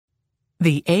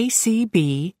The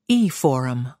ACB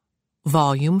E-Forum,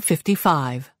 Volume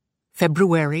 55,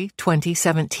 February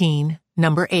 2017,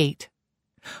 Number 8,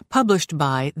 published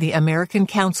by the American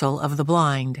Council of the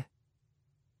Blind.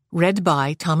 Read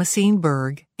by Thomasine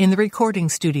Berg in the recording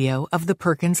studio of the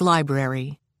Perkins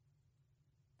Library.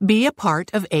 Be a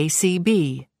part of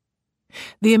ACB.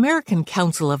 The American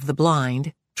Council of the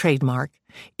Blind, trademark,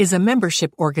 is a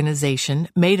membership organization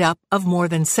made up of more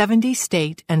than 70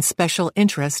 state and special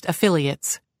interest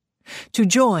affiliates. To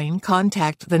join,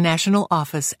 contact the national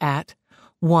office at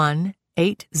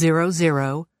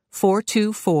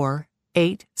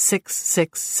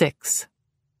 1-800-424-8666.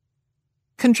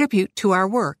 Contribute to our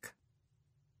work.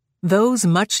 Those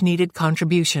much-needed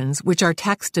contributions which are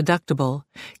tax-deductible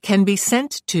can be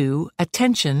sent to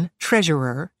Attention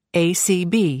Treasurer,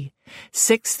 ACB,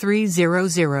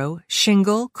 6300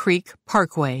 Shingle Creek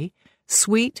Parkway,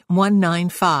 Suite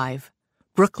 195,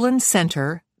 Brooklyn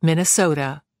Center,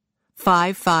 Minnesota,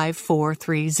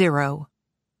 55430.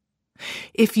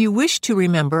 If you wish to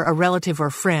remember a relative or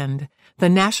friend, the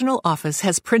National Office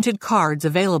has printed cards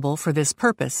available for this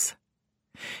purpose.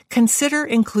 Consider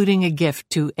including a gift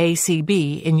to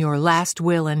ACB in your last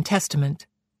will and testament.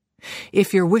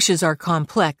 If your wishes are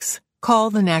complex, call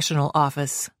the National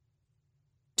Office.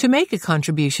 To make a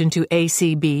contribution to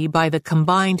ACB by the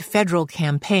combined federal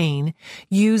campaign,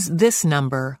 use this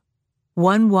number,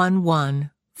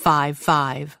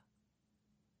 11155.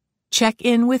 Check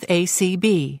in with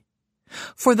ACB.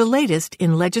 For the latest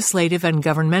in legislative and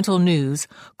governmental news,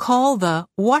 call the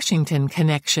Washington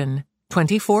Connection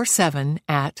 24/7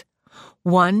 at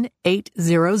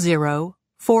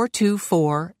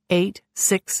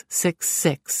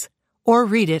 1-800-424-8666 or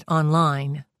read it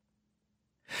online.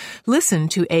 Listen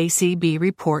to ACB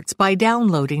reports by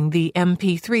downloading the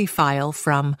MP3 file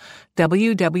from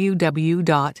www.acb.org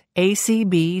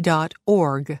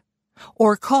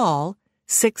or call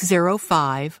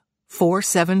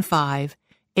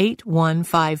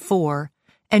 605-475-8154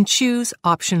 and choose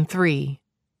option 3.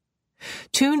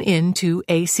 Tune in to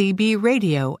ACB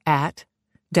Radio at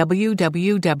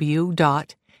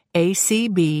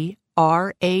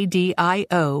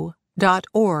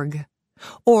www.acbradio.org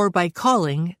or by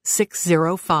calling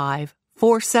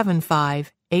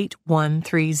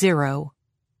 605-475-8130.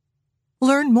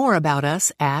 Learn more about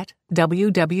us at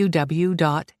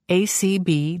www.acb.org.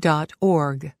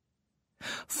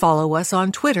 Follow us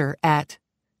on Twitter at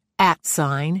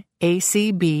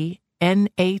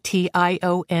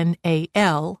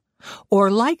 @ACBNational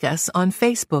or like us on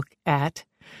Facebook at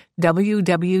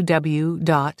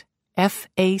www.FACEBOOKCOUNCIL.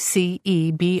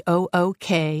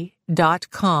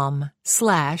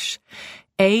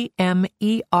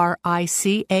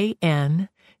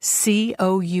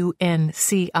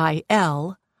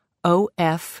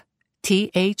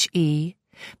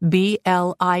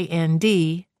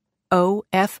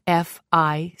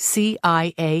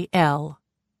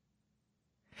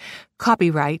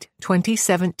 Copyright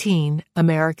 2017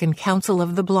 American Council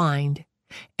of the Blind.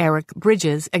 Eric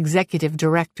Bridges, Executive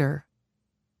Director.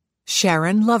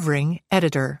 Sharon Lovering,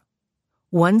 Editor.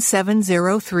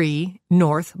 1703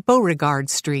 North Beauregard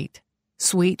Street,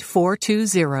 Suite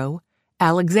 420,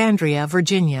 Alexandria,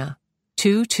 Virginia,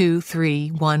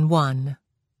 22311.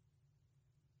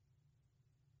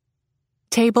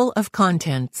 Table of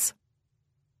Contents.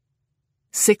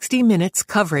 60 Minutes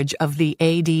Coverage of the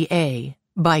ADA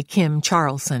by Kim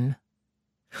Charlson.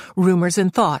 Rumors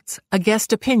and Thoughts, a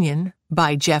Guest Opinion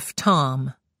by Jeff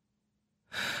Tom.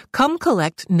 Come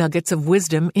Collect Nuggets of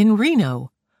Wisdom in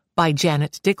Reno by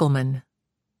Janet Dickelman.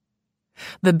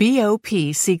 The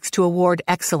BOP Seeks to Award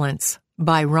Excellence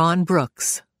by Ron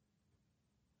Brooks.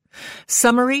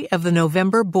 Summary of the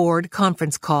November Board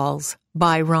Conference Calls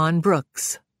by Ron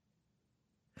Brooks.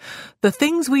 The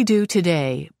Things We Do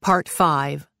Today, Part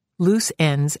 5, Loose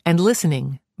Ends and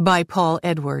Listening by Paul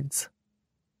Edwards.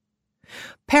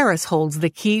 Paris Holds the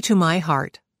Key to My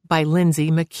Heart by Lindsay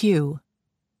McHugh.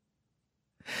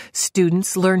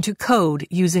 Students Learn to Code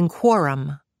Using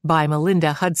Quorum by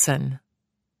Melinda Hudson.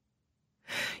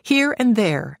 Here and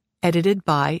There, edited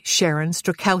by Sharon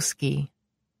Strakowski.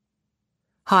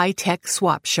 High-Tech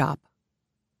Swap Shop.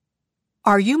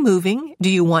 Are you moving? Do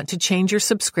you want to change your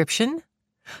subscription?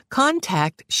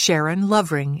 Contact Sharon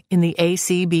Lovering in the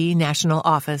ACB National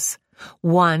Office,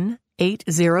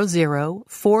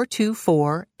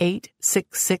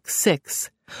 1-800-424-8666,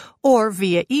 or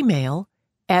via email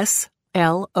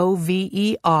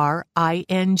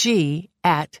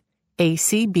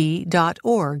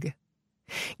slovering@acb.org.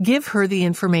 Give her the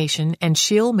information and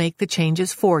she'll make the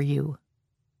changes for you.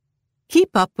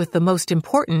 Keep up with the most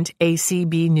important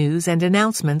ACB news and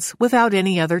announcements without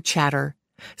any other chatter.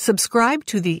 Subscribe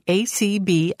to the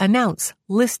ACB Announce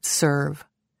listserv.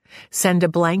 Send a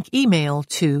blank email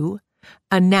to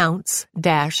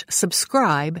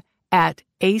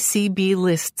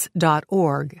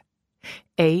announce-subscribe@acblists.org.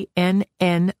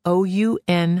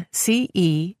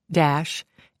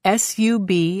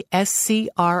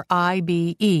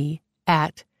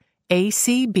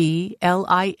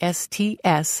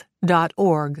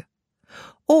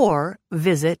 Or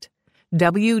visit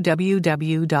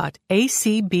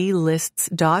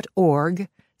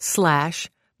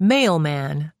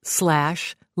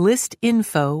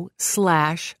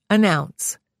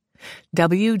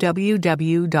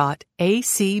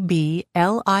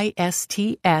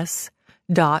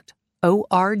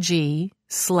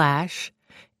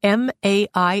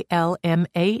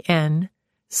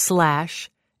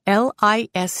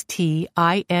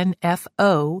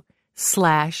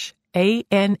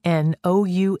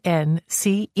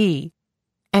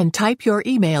and type your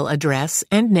email address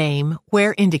and name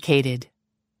where indicated.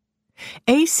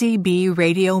 ACB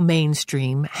Radio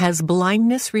Mainstream has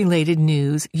blindness-related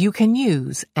news you can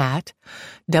use at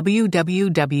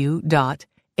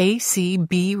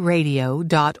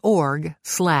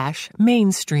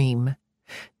www.acbradio.org/mainstream,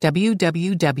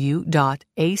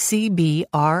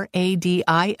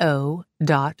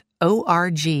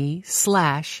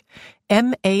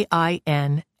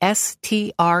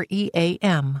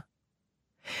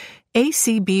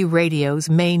 ACB Radio's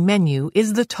main menu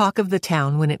is the talk of the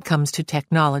town when it comes to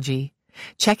technology.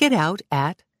 Check it out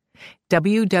at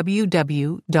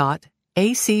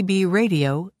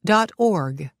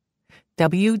www.acbradio.org,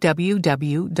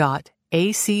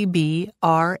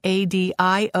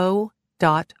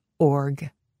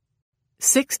 www.acbradio.org.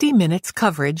 60 Minutes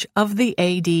coverage of the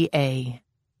ADA.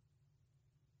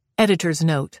 Editor's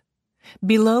note.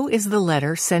 Below is the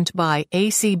letter sent by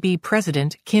ACB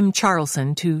President Kim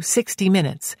Charlson to 60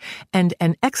 Minutes and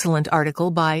an excellent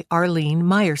article by Arlene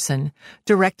Meyerson,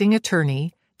 Directing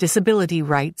Attorney, Disability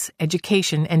Rights,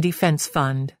 Education and Defense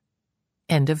Fund.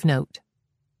 End of note.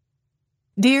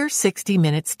 Dear 60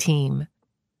 Minutes team,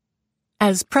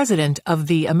 as president of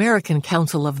the American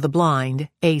Council of the Blind,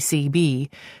 ACB,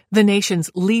 the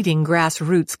nation's leading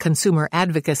grassroots consumer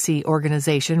advocacy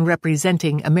organization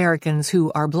representing Americans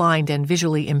who are blind and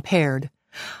visually impaired,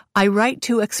 I write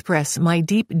to express my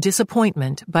deep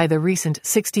disappointment by the recent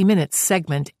 60 Minutes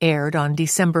segment aired on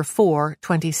December 4,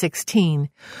 2016,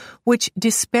 which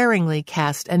despairingly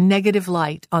cast a negative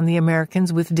light on the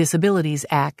Americans with Disabilities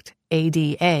Act,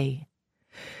 ADA.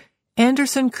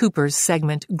 Anderson Cooper's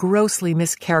segment grossly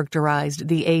mischaracterized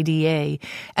the ADA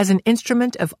as an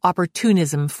instrument of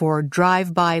opportunism for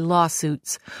drive-by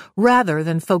lawsuits, rather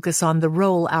than focus on the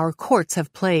role our courts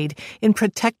have played in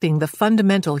protecting the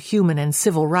fundamental human and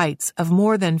civil rights of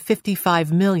more than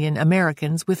 55 million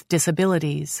Americans with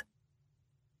disabilities.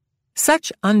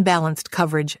 Such unbalanced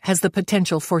coverage has the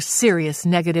potential for serious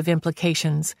negative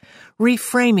implications,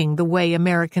 reframing the way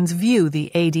Americans view the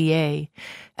ADA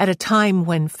at a time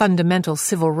when fundamental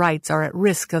civil rights are at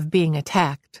risk of being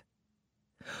attacked.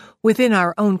 Within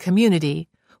our own community,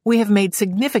 we have made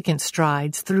significant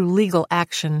strides through legal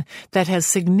action that has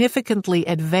significantly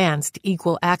advanced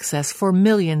equal access for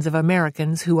millions of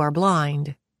Americans who are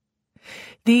blind.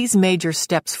 These major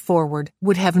steps forward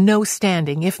would have no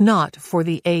standing if not for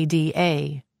the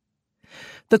ADA.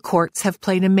 The courts have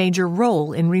played a major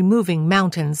role in removing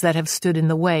mountains that have stood in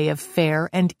the way of fair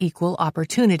and equal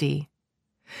opportunity.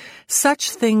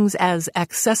 Such things as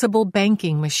accessible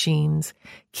banking machines,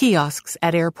 kiosks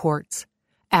at airports,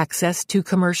 access to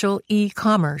commercial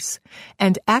e-commerce,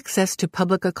 and access to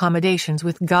public accommodations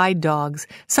with guide dogs,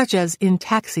 such as in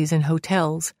taxis and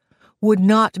hotels, would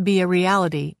not be a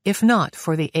reality if not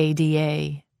for the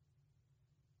ADA.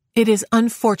 It is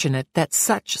unfortunate that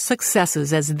such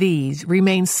successes as these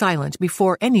remain silent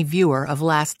before any viewer of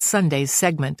last Sunday's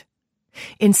segment.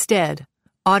 Instead,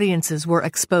 audiences were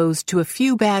exposed to a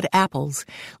few bad apples,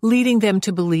 leading them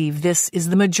to believe this is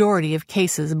the majority of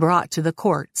cases brought to the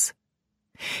courts.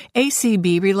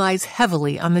 ACB relies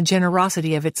heavily on the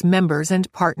generosity of its members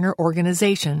and partner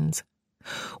organizations.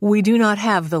 We do not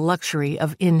have the luxury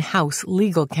of in-house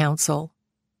legal counsel.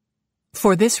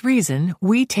 For this reason,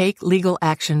 we take legal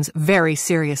actions very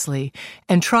seriously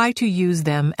and try to use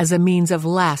them as a means of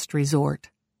last resort.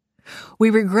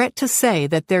 We regret to say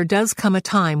that there does come a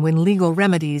time when legal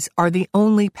remedies are the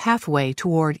only pathway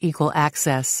toward equal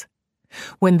access.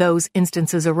 When those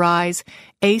instances arise,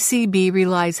 ACB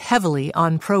relies heavily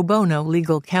on pro bono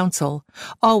legal counsel,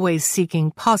 always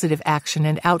seeking positive action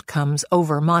and outcomes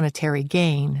over monetary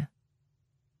gain.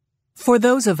 For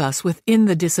those of us within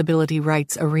the disability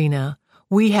rights arena,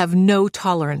 We have no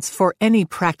tolerance for any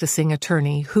practicing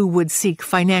attorney who would seek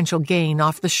financial gain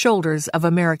off the shoulders of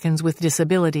Americans with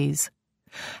disabilities.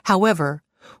 However,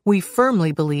 we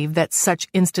firmly believe that such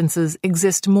instances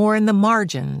exist more in the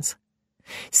margins.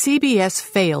 CBS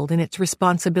failed in its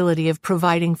responsibility of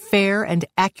providing fair and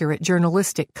accurate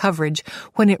journalistic coverage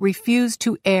when it refused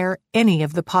to air any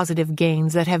of the positive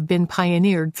gains that have been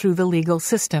pioneered through the legal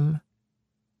system.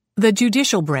 The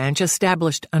judicial branch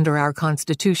established under our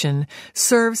Constitution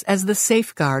serves as the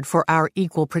safeguard for our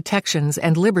equal protections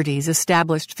and liberties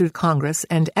established through Congress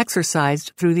and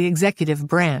exercised through the executive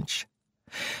branch.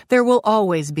 There will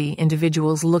always be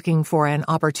individuals looking for an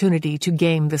opportunity to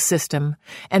game the system,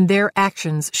 and their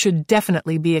actions should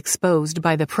definitely be exposed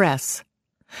by the press.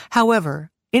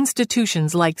 However,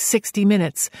 institutions like 60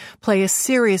 Minutes play a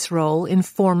serious role in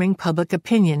forming public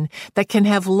opinion that can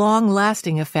have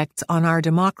long-lasting effects on our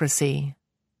democracy.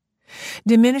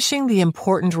 Diminishing the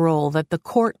important role that the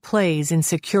court plays in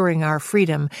securing our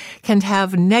freedom can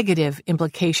have negative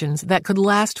implications that could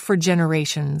last for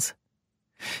generations.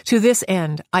 To this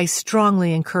end, I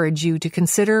strongly encourage you to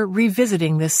consider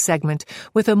revisiting this segment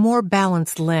with a more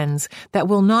balanced lens that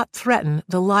will not threaten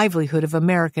the livelihood of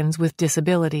Americans with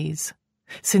disabilities.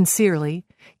 Sincerely,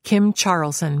 Kim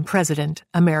Charlson, President,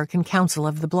 American Council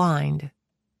of the Blind.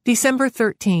 December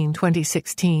 13,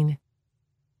 2016.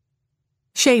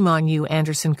 Shame on you,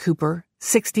 Anderson Cooper.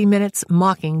 60 Minutes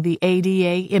mocking the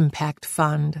ADA Impact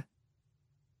Fund.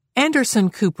 Anderson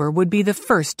Cooper would be the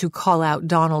first to call out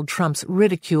Donald Trump's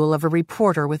ridicule of a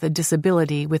reporter with a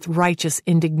disability with righteous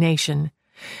indignation.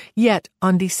 Yet,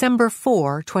 on December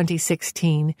 4,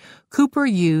 2016, Cooper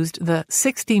used the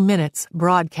 60 Minutes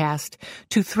broadcast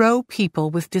to throw people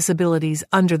with disabilities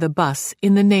under the bus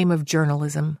in the name of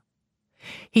journalism.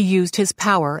 He used his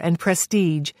power and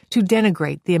prestige to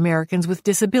denigrate the Americans with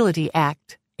Disability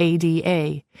Act,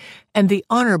 ADA, and the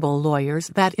honorable lawyers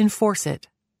that enforce it.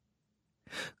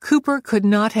 Cooper could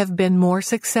not have been more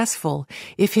successful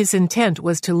if his intent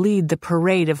was to lead the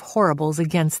parade of horribles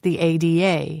against the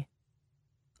ADA.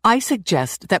 I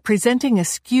suggest that presenting a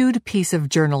skewed piece of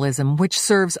journalism which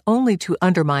serves only to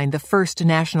undermine the first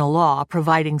national law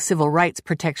providing civil rights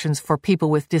protections for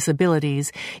people with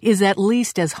disabilities is at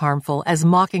least as harmful as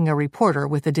mocking a reporter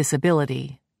with a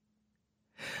disability.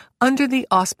 Under the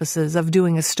auspices of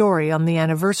doing a story on the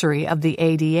anniversary of the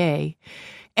ADA,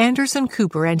 Anderson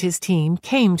Cooper and his team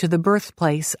came to the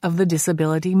birthplace of the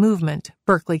disability movement,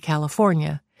 Berkeley,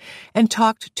 California, and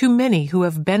talked to many who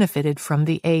have benefited from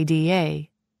the ADA.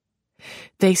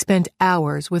 They spent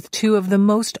hours with two of the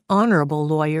most honorable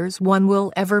lawyers one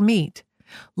will ever meet,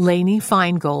 Lainey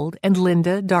Feingold and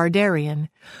Linda Dardarian,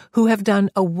 who have done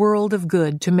a world of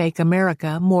good to make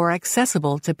America more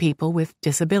accessible to people with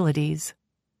disabilities.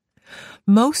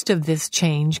 Most of this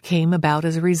change came about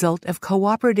as a result of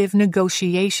cooperative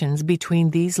negotiations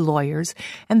between these lawyers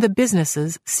and the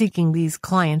businesses seeking these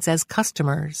clients as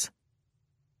customers.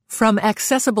 From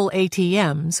accessible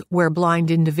ATMs, where blind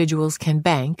individuals can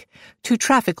bank, to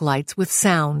traffic lights with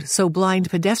sound so blind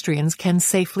pedestrians can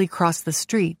safely cross the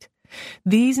street,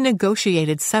 these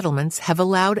negotiated settlements have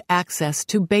allowed access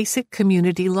to basic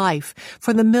community life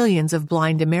for the millions of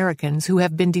blind Americans who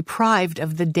have been deprived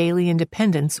of the daily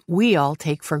independence we all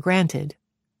take for granted.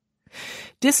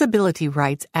 Disability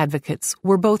rights advocates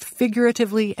were both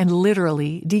figuratively and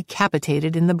literally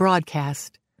decapitated in the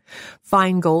broadcast.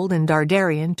 Feingold and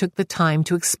Dardarian took the time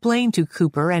to explain to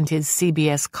Cooper and his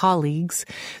CBS colleagues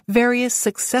various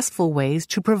successful ways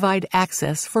to provide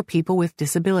access for people with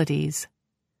disabilities.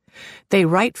 They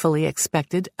rightfully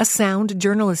expected a sound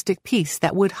journalistic piece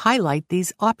that would highlight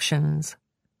these options.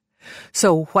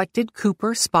 So what did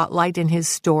Cooper spotlight in his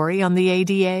story on the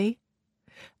ADA?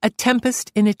 A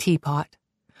Tempest in a Teapot,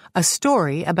 a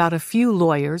story about a few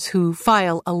lawyers who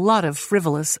file a lot of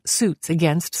frivolous suits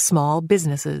against small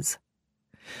businesses.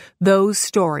 Those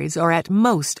stories are at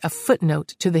most a footnote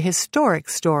to the historic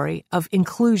story of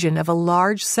inclusion of a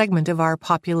large segment of our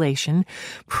population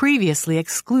previously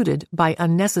excluded by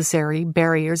unnecessary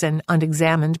barriers and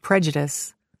unexamined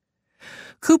prejudice.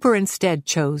 Cooper instead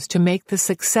chose to make the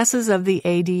successes of the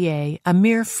ADA a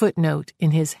mere footnote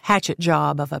in his hatchet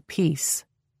job of a piece.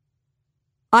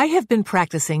 I have been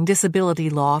practicing disability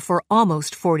law for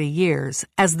almost 40 years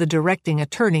as the directing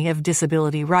attorney of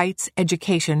Disability Rights,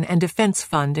 Education, and Defense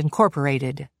Fund,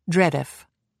 Incorporated, DREDF.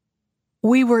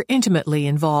 We were intimately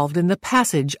involved in the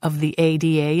passage of the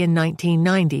ADA in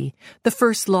 1990, the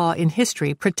first law in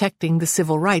history protecting the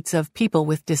civil rights of people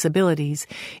with disabilities,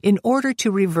 in order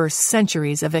to reverse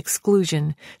centuries of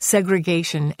exclusion,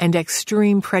 segregation, and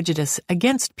extreme prejudice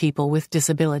against people with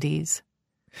disabilities.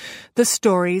 The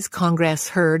stories Congress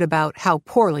heard about how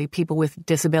poorly people with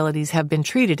disabilities have been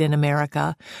treated in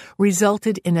America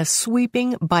resulted in a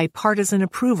sweeping bipartisan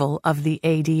approval of the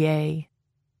ADA.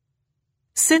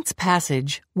 Since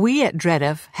passage, we at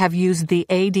DREDF have used the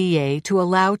ADA to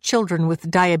allow children with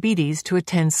diabetes to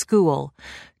attend school,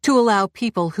 to allow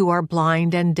people who are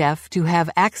blind and deaf to have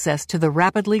access to the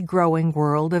rapidly growing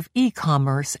world of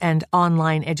e-commerce and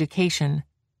online education,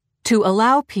 to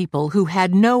allow people who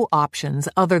had no options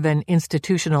other than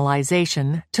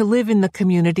institutionalization to live in the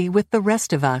community with the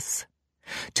rest of us,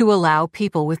 to allow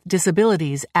people with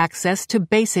disabilities access to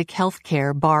basic health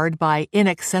care barred by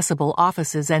inaccessible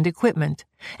offices and equipment,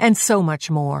 and so much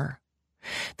more.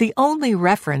 The only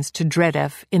reference to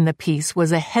DREDF in the piece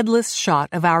was a headless shot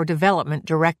of our development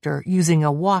director using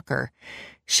a walker.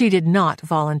 She did not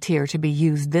volunteer to be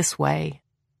used this way.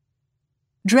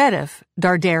 DREDF,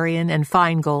 Dardarian, and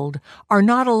Feingold are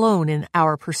not alone in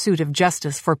our pursuit of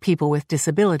justice for people with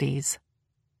disabilities.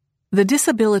 The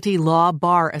Disability Law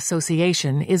Bar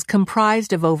Association is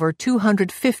comprised of over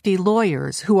 250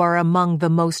 lawyers who are among the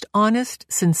most honest,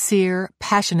 sincere,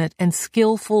 passionate, and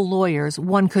skillful lawyers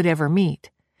one could ever meet.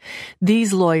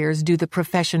 These lawyers do the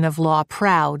profession of law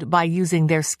proud by using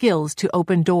their skills to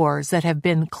open doors that have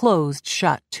been closed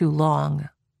shut too long.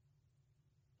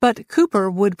 But Cooper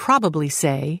would probably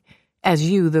say, as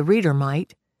you, the reader,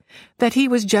 might, that he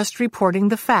was just reporting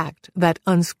the fact that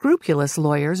unscrupulous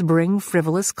lawyers bring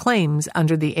frivolous claims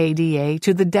under the ADA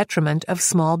to the detriment of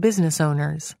small business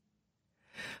owners.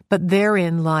 But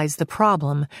therein lies the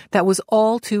problem that was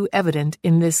all too evident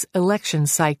in this election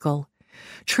cycle,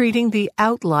 treating the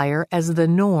outlier as the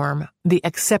norm, the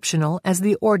exceptional as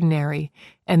the ordinary,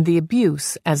 and the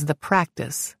abuse as the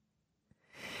practice.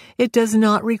 It does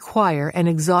not require an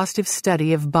exhaustive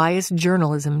study of biased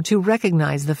journalism to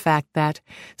recognize the fact that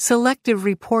selective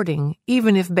reporting,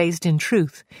 even if based in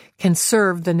truth, can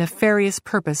serve the nefarious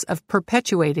purpose of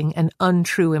perpetuating an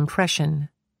untrue impression.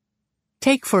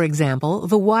 Take, for example,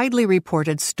 the widely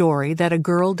reported story that a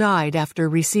girl died after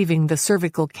receiving the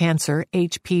cervical cancer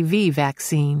HPV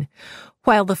vaccine,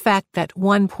 while the fact that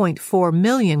 1.4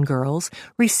 million girls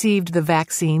received the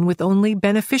vaccine with only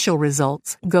beneficial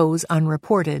results goes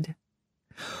unreported.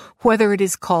 Whether it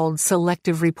is called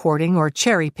selective reporting or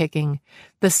cherry-picking,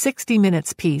 the 60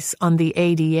 Minutes piece on the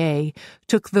ADA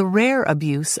took the rare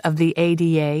abuse of the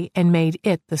ADA and made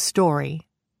it the story.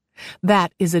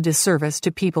 That is a disservice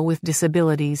to people with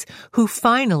disabilities who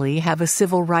finally have a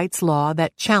civil rights law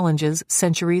that challenges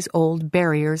centuries-old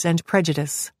barriers and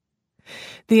prejudice.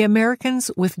 The Americans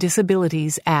with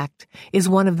Disabilities Act is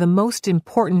one of the most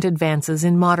important advances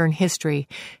in modern history,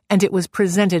 and it was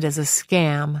presented as a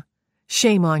scam.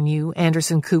 Shame on you,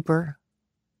 Anderson Cooper.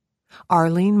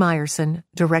 Arlene Meyerson,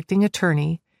 Directing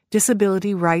Attorney,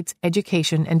 Disability Rights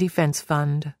Education and Defense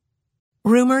Fund.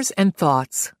 Rumors and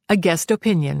Thoughts, a Guest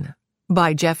Opinion,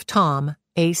 by Jeff Tom,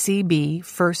 ACB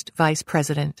First Vice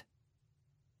President.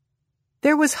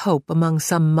 There was hope among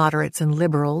some moderates and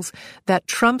liberals that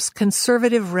Trump's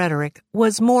conservative rhetoric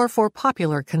was more for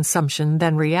popular consumption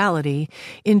than reality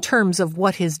in terms of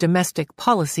what his domestic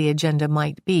policy agenda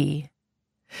might be.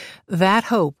 That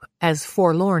hope, as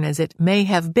forlorn as it may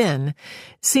have been,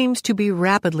 seems to be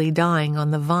rapidly dying on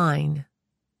the vine.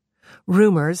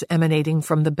 Rumors emanating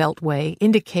from the Beltway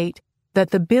indicate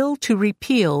that the bill to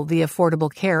repeal the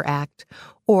Affordable Care Act,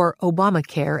 or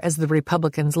Obamacare as the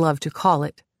Republicans love to call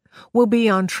it, will be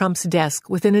on Trump's desk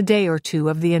within a day or two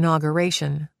of the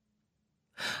inauguration.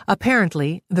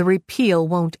 Apparently, the repeal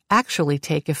won't actually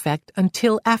take effect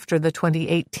until after the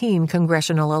 2018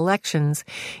 congressional elections,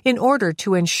 in order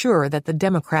to ensure that the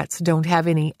Democrats don't have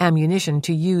any ammunition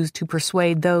to use to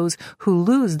persuade those who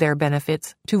lose their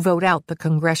benefits to vote out the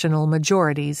congressional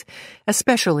majorities,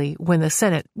 especially when the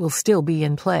Senate will still be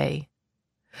in play.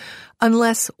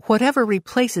 Unless whatever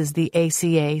replaces the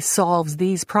ACA solves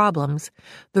these problems,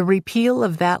 the repeal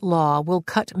of that law will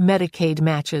cut Medicaid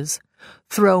matches,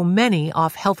 throw many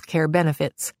off health care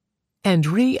benefits, and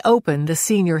reopen the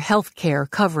senior health care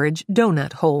coverage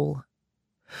donut hole.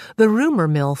 The rumor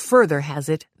mill further has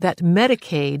it that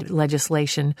Medicaid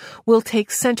legislation will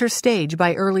take center stage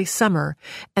by early summer,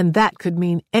 and that could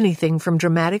mean anything from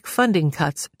dramatic funding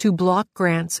cuts to block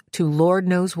grants to Lord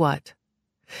knows what.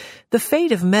 The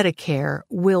fate of Medicare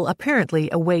will apparently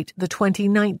await the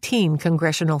 2019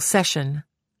 congressional session.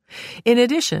 In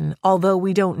addition, although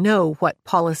we don't know what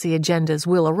policy agendas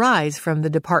will arise from the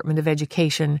Department of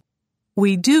Education,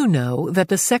 we do know that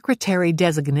the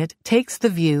Secretary-designate takes the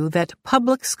view that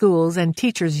public schools and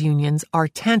teachers' unions are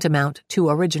tantamount to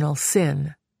original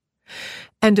sin.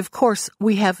 And of course,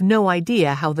 we have no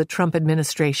idea how the Trump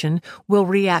administration will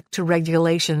react to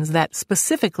regulations that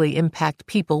specifically impact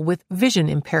people with vision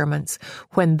impairments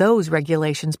when those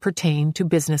regulations pertain to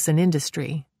business and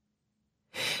industry.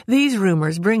 These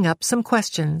rumors bring up some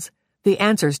questions, the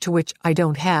answers to which I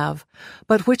don't have,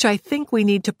 but which I think we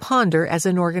need to ponder as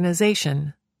an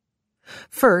organization.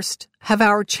 First, have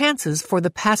our chances for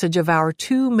the passage of our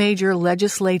two major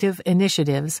legislative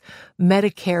initiatives,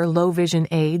 Medicare low vision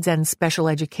aids and special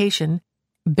education,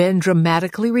 been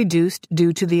dramatically reduced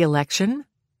due to the election?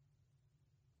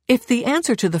 If the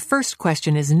answer to the first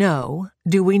question is no,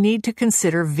 do we need to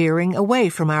consider veering away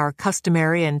from our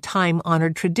customary and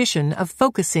time-honored tradition of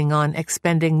focusing on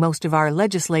expending most of our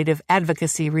legislative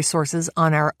advocacy resources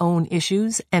on our own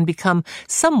issues and become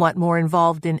somewhat more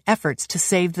involved in efforts to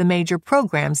save the major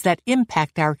programs that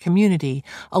impact our community,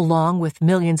 along with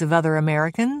millions of other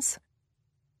Americans?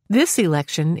 This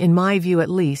election, in my view at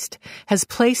least, has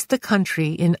placed the country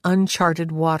in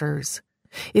uncharted waters.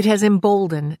 It has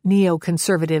emboldened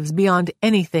neoconservatives beyond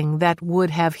anything that would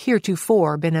have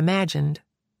heretofore been imagined.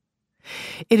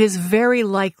 It is very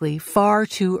likely far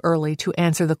too early to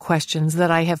answer the questions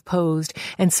that I have posed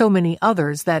and so many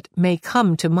others that may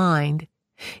come to mind.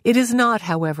 It is not,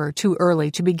 however, too early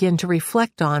to begin to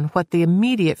reflect on what the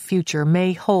immediate future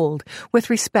may hold with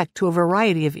respect to a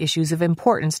variety of issues of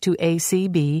importance to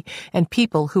ACB and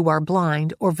people who are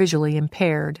blind or visually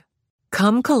impaired.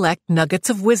 Come Collect Nuggets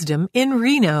of Wisdom in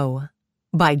Reno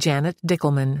by Janet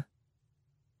Dickelman.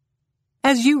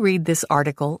 As you read this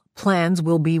article, plans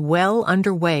will be well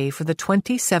underway for the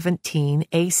 2017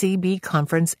 ACB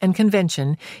Conference and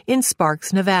Convention in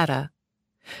Sparks, Nevada.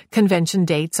 Convention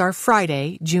dates are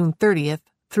Friday, June 30th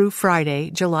through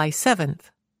Friday, July 7th.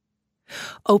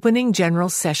 Opening general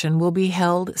session will be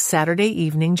held Saturday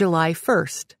evening, July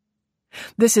 1st.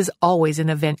 This is always an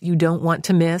event you don't want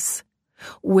to miss.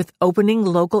 With opening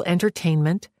local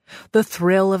entertainment, the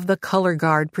thrill of the color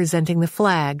guard presenting the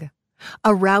flag,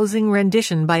 a rousing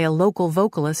rendition by a local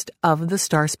vocalist of the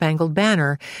Star-Spangled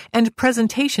Banner, and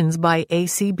presentations by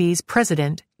ACB's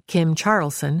president, Kim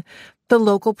Charlson, the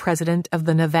local president of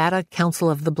the Nevada Council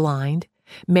of the Blind,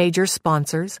 major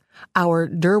sponsors, our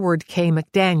Durward K.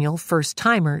 McDaniel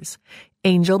first-timers,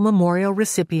 Angel Memorial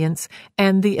recipients,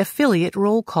 and the affiliate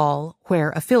roll call, where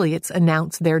affiliates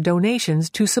announce their donations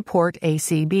to support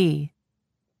ACB.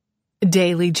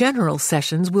 Daily general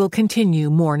sessions will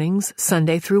continue mornings,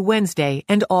 Sunday through Wednesday,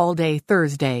 and all day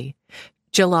Thursday,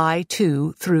 July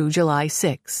 2 through July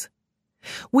 6.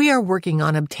 We are working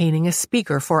on obtaining a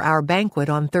speaker for our banquet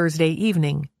on Thursday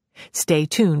evening. Stay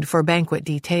tuned for banquet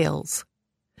details.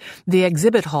 The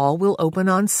exhibit hall will open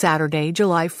on Saturday,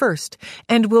 July 1st,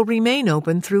 and will remain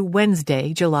open through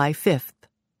Wednesday, July 5th.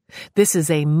 This is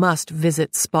a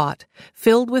must-visit spot,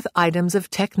 filled with items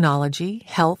of technology,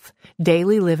 health,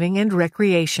 daily living, and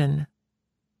recreation.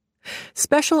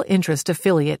 Special interest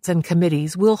affiliates and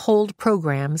committees will hold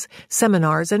programs,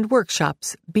 seminars, and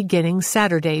workshops beginning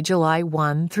Saturday, July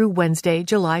 1 through Wednesday,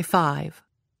 July 5.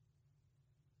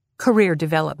 Career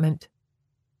development.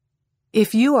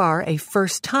 If you are a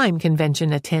first-time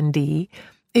convention attendee,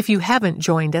 if you haven't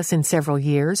joined us in several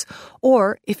years,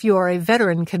 or if you are a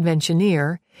veteran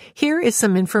conventioneer, here is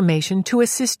some information to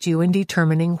assist you in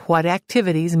determining what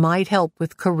activities might help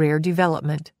with career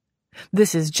development.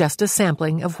 This is just a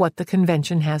sampling of what the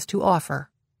convention has to offer.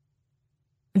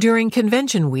 During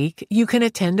Convention Week, you can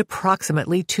attend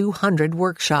approximately 200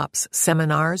 workshops,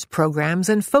 seminars, programs,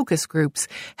 and focus groups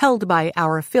held by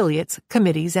our affiliates,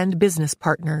 committees, and business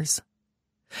partners.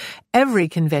 Every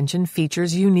convention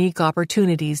features unique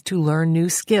opportunities to learn new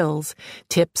skills,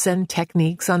 tips, and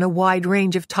techniques on a wide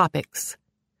range of topics.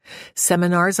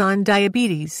 Seminars on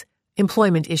diabetes,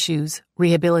 employment issues,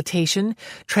 rehabilitation,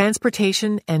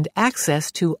 transportation, and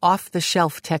access to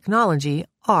off-the-shelf technology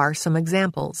are some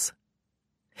examples.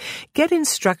 Get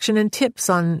instruction and tips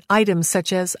on items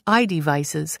such as eye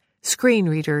devices, screen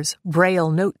readers,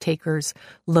 braille note takers,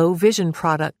 low vision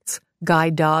products,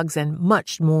 guide dogs, and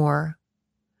much more.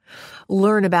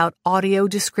 Learn about audio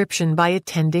description by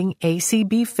attending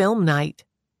ACB Film Night.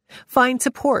 Find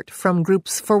support from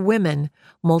groups for women,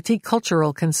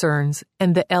 multicultural concerns,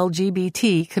 and the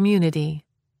LGBT community.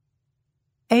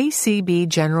 ACB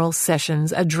General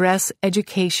Sessions address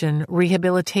education,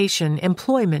 rehabilitation,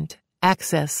 employment,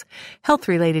 access,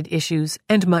 health-related issues,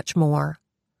 and much more.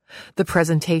 The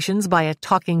presentations by a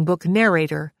talking book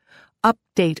narrator,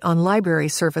 update on library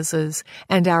services,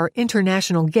 and our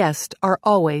international guest are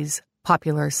always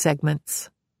popular segments.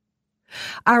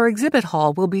 Our exhibit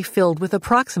hall will be filled with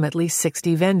approximately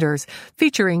 60 vendors,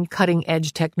 featuring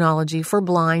cutting-edge technology for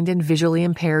blind and visually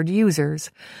impaired users,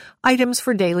 items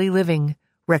for daily living,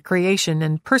 recreation,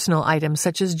 and personal items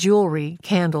such as jewelry,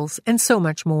 candles, and so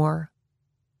much more.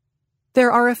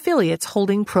 There are affiliates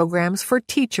holding programs for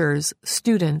teachers,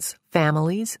 students,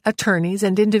 families, attorneys,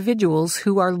 and individuals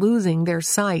who are losing their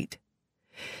sight.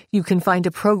 You can find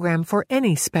a program for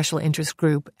any special interest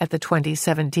group at the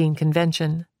 2017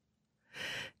 convention.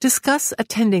 Discuss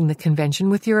attending the convention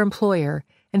with your employer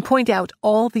and point out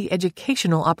all the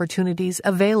educational opportunities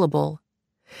available.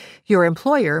 Your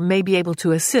employer may be able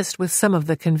to assist with some of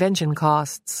the convention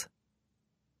costs.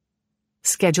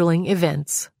 Scheduling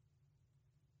events.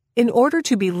 In order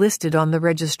to be listed on the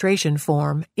registration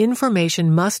form,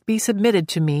 information must be submitted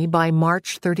to me by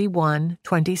March 31,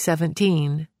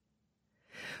 2017.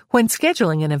 When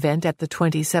scheduling an event at the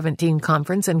 2017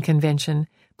 conference and convention,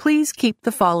 please keep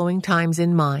the following times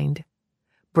in mind.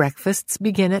 Breakfasts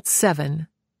begin at 7.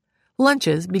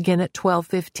 Lunches begin at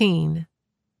 12:15.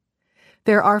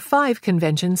 There are 5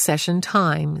 convention session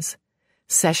times.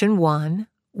 Session 1,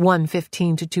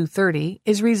 1:15 to 2:30,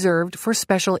 is reserved for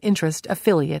special interest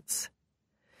affiliates.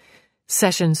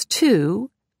 Sessions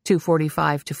 2,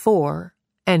 2:45 to 4,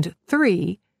 and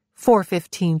 3,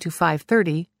 4:15 to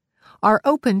 5:30, are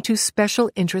open to special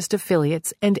interest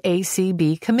affiliates and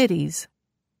ACB committees.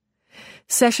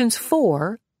 Sessions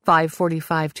 4,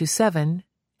 5:45 to 7,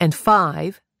 and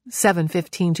 5,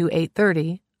 7:15 to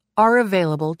 8:30, are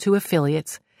available to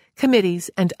affiliates,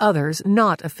 committees, and others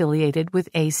not affiliated with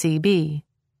ACB.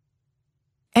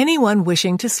 Anyone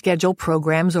wishing to schedule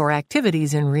programs or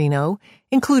activities in Reno,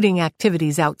 including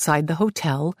activities outside the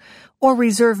hotel, or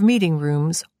reserve meeting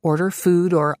rooms, order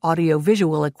food or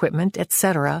audiovisual equipment,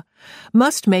 etc.,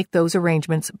 must make those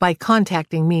arrangements by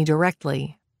contacting me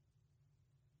directly.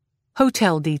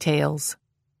 Hotel details.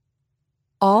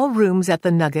 All rooms at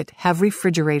the Nugget have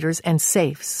refrigerators and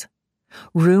safes.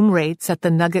 Room rates at the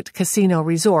Nugget Casino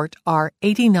Resort are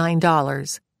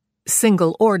 $89,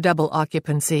 single or double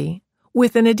occupancy,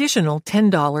 with an additional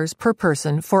 $10 per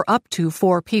person for up to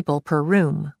 4 people per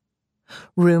room.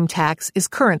 Room tax is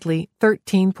currently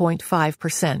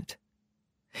 13.5%.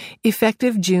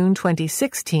 Effective June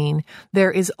 2016,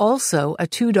 there is also a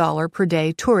 $2 per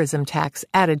day tourism tax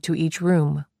added to each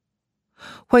room.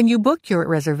 When you book your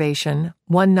reservation,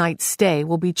 1 night's stay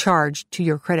will be charged to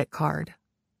your credit card.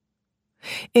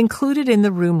 Included in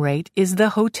the room rate is the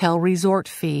hotel resort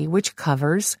fee, which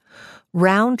covers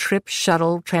round-trip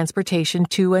shuttle transportation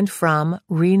to and from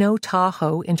Reno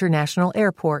Tahoe International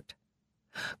Airport,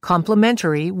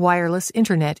 complimentary wireless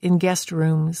internet in guest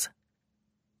rooms,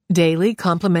 daily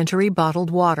complimentary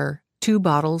bottled water, 2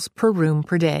 bottles per room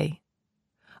per day,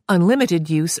 unlimited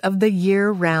use of the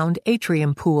year-round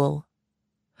atrium pool,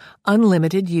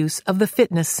 unlimited use of the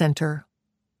fitness center,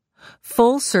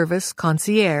 full-service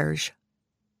concierge,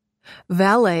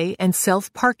 valet and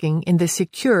self-parking in the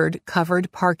secured covered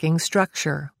parking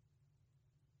structure.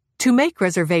 To make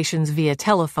reservations via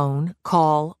telephone,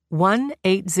 call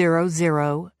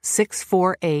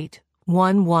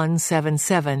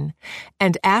 1-800-648-1177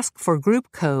 and ask for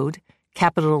group code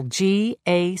capital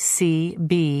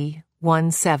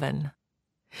GACB17.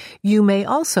 You may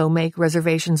also make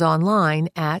reservations online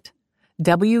at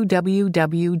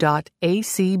www.acb.org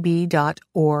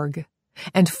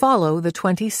and follow the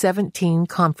 2017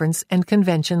 conference and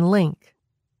convention link.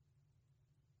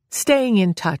 Staying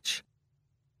in touch.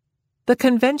 The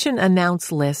convention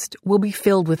announce list will be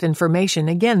filled with information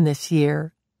again this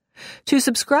year. To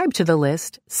subscribe to the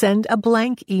list, send a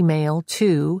blank email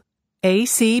to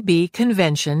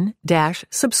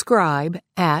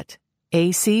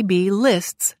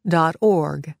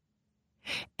acbconvention-subscribe@acblists.org.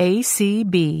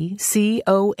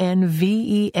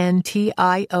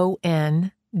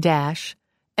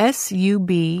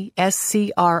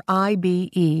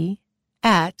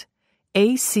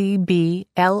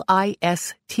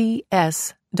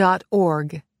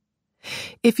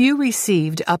 If you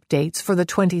received updates for the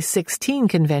 2016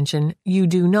 convention, you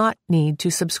do not need to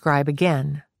subscribe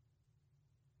again.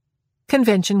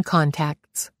 Convention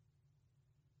contacts.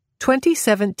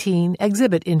 2017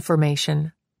 exhibit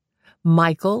information.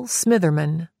 Michael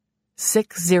Smitherman,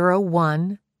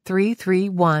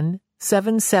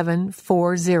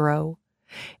 601-331-7740,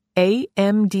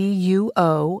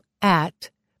 amduo@bellsouth.net.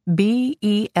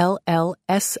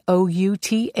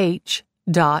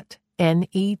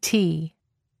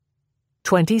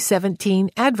 2017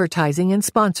 advertising and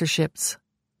sponsorships.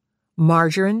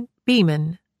 Margarine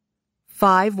Beeman,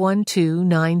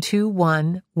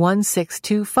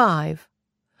 512-921-1625,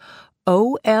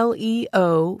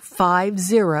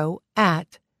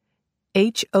 OLEO50@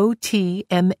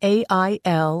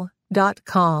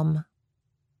 hotmail.com.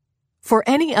 For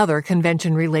any other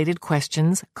convention-related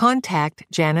questions, contact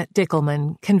Janet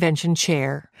Dickelman, Convention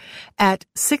Chair, at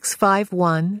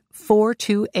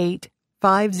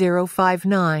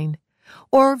 651-428-5059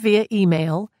 or via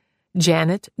email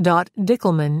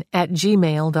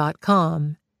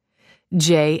janet.dickelman@gmail.com,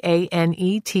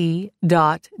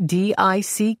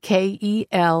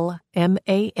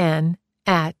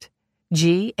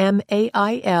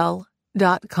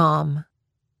 janet.dickelman@gmail.com.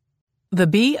 The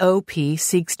BOP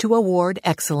Seeks to Award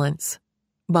Excellence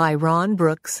by Ron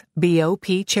Brooks,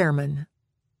 BOP Chairman.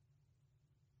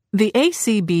 The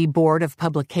ACB Board of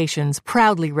Publications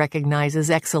proudly recognizes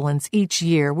excellence each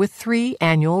year with 3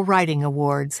 annual writing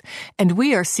awards, and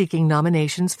we are seeking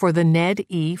nominations for the Ned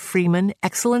E. Freeman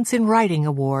Excellence in Writing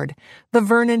Award, the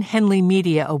Vernon Henley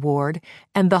Media Award,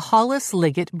 and the Hollis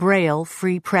Liggett Braille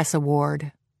Free Press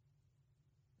Award.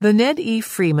 The Ned E.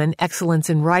 Freeman Excellence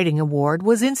in Writing Award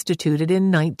was instituted in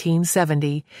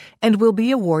 1970 and will be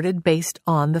awarded based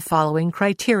on the following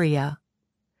criteria.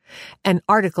 An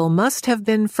article must have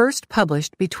been first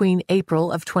published between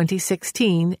April of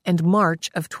 2016 and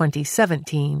March of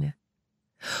 2017.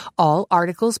 All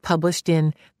articles published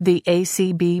in the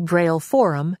ACB Braille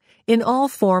Forum in all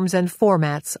forms and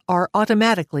formats are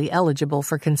automatically eligible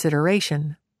for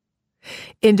consideration.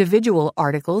 Individual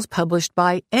articles published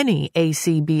by any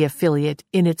ACB affiliate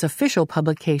in its official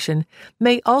publication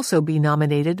may also be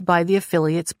nominated by the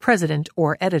affiliate's president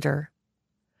or editor.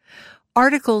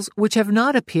 Articles which have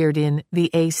not appeared in the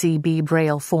ACB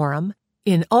Braille Forum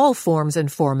in all forms and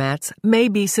formats may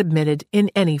be submitted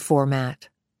in any format.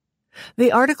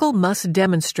 The article must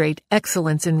demonstrate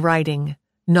excellence in writing,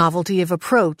 novelty of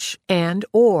approach,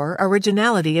 and/or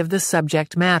originality of the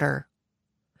subject matter.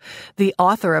 The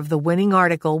author of the winning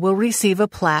article will receive a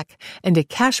plaque and a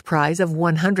cash prize of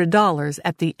 $100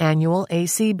 at the annual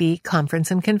ACB Conference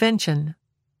and Convention.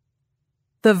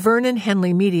 The Vernon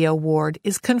Henley Media Award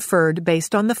is conferred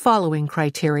based on the following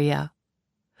criteria.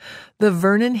 The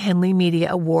Vernon Henley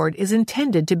Media Award is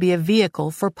intended to be a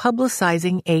vehicle for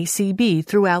publicizing ACB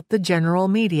throughout the general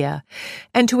media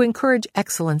and to encourage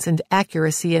excellence and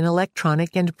accuracy in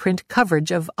electronic and print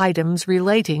coverage of items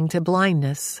relating to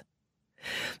blindness.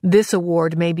 This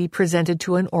award may be presented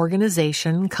to an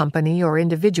organization, company, or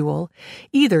individual,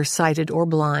 either sighted or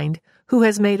blind, who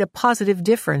has made a positive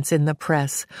difference in the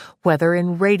press, whether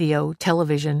in radio,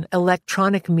 television,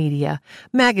 electronic media,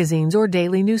 magazines, or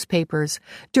daily newspapers,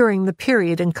 during the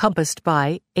period encompassed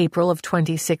by April of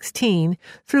 2016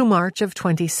 through March of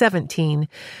 2017,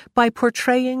 by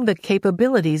portraying the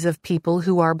capabilities of people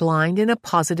who are blind in a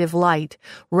positive light,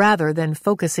 rather than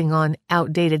focusing on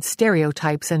outdated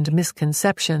stereotypes and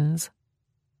misconceptions.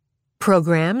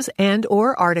 Programs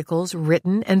and/or articles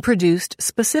written and produced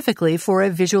specifically for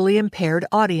a visually impaired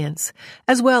audience,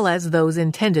 as well as those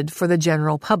intended for the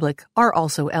general public, are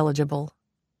also eligible.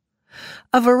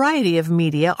 A variety of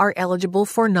media are eligible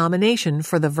for nomination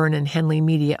for the Vernon Henley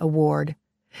Media Award.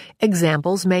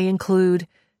 Examples may include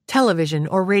television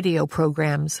or radio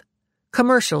programs,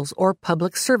 commercials or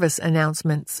public service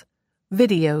announcements,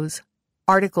 videos,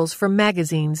 articles from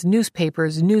magazines,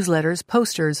 newspapers, newsletters,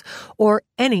 posters, or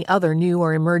any other new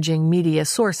or emerging media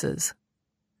sources.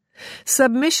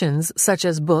 Submissions, such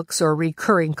as books or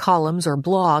recurring columns or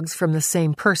blogs from the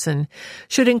same person,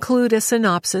 should include a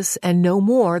synopsis and no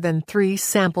more than 3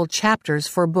 sample chapters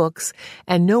for books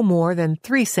and no more than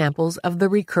 3 samples of the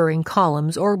recurring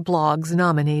columns or blogs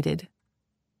nominated.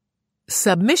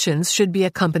 Submissions should be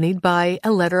accompanied by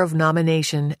a letter of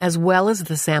nomination as well as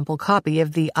the sample copy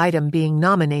of the item being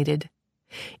nominated.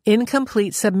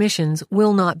 Incomplete submissions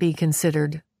will not be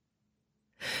considered.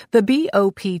 The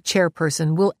BOP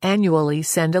chairperson will annually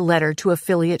send a letter to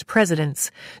affiliate presidents,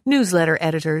 newsletter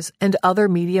editors, and other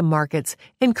media markets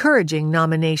encouraging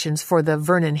nominations for the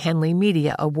Vernon Henley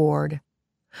Media Award.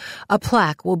 A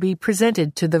plaque will be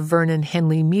presented to the Vernon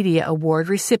Henley Media Award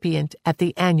recipient at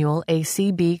the annual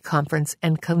ACB Conference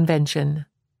and Convention.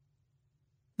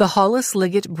 The Hollis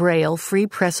Liggett Braille Free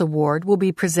Press Award will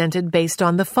be presented based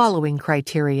on the following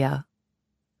criteria.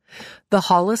 The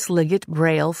Hollis Liggett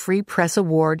Braille Free Press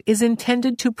Award is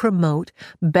intended to promote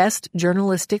best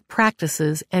journalistic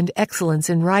practices and excellence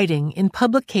in writing in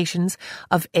publications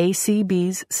of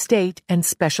ACB's state and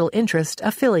special interest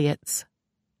affiliates.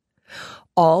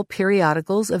 All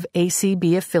periodicals of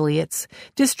ACB affiliates,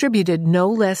 distributed no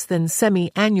less than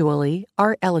semi-annually,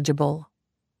 are eligible.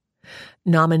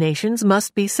 Nominations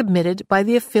must be submitted by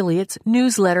the affiliate's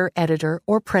newsletter editor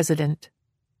or president.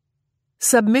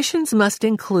 Submissions must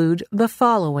include the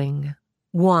following: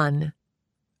 1.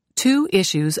 2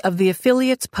 issues of the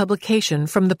affiliate's publication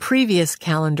from the previous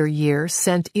calendar year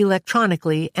sent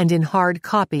electronically and in hard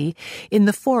copy in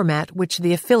the format which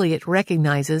the affiliate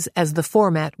recognizes as the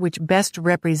format which best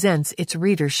represents its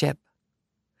readership.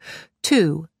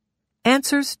 2.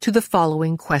 Answers to the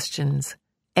following questions.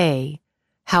 A.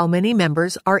 How many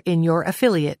members are in your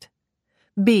affiliate?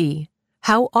 B.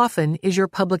 How often is your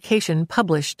publication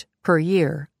published per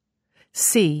year?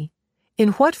 C.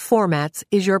 In what formats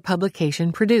is your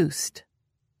publication produced?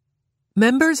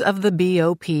 Members of the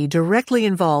BOP directly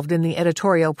involved in the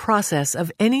editorial process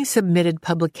of any submitted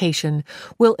publication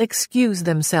will excuse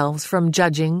themselves from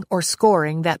judging or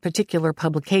scoring that particular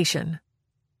publication.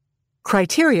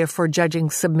 Criteria for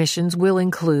judging submissions will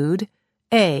include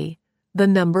A. The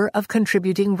number of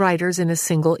contributing writers in a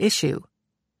single issue.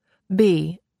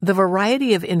 B. The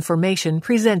variety of information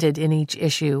presented in each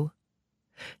issue.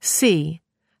 C.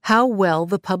 How well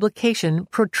the publication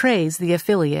portrays the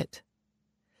affiliate.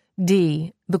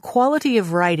 D. The quality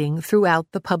of writing throughout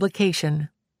the publication.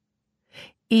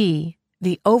 E.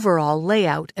 The overall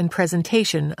layout and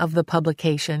presentation of the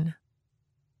publication.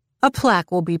 A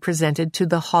plaque will be presented to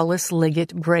the Hollis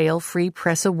Liggett Braille Free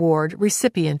Press Award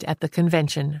recipient at the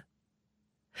convention.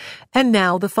 And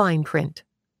now the fine print.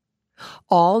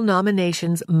 All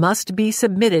nominations must be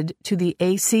submitted to the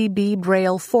ACB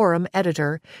Braille Forum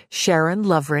editor, Sharon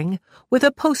Lovering, with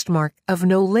a postmark of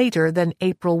no later than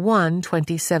April 1,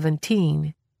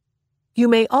 2017. You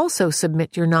may also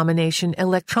submit your nomination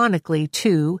electronically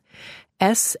to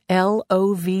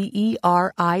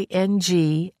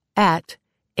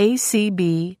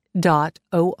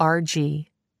slovering@acb.org.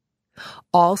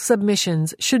 All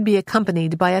submissions should be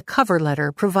accompanied by a cover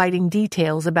letter providing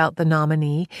details about the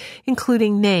nominee,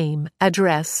 including name,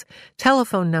 address,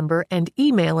 telephone number, and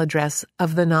email address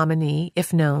of the nominee,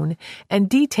 if known, and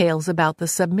details about the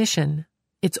submission,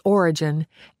 its origin,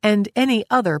 and any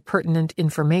other pertinent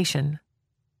information.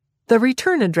 The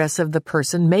return address of the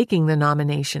person making the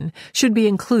nomination should be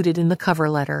included in the cover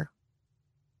letter.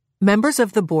 Members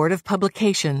of the Board of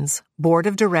Publications, Board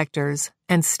of Directors,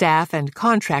 and staff and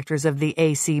contractors of the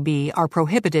ACB are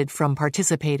prohibited from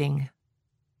participating.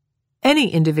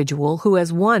 Any individual who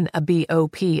has won a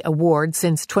BOP award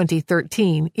since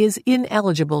 2013 is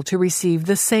ineligible to receive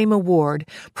the same award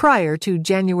prior to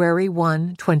January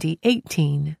 1,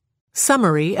 2018.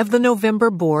 Summary of the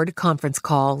November Board Conference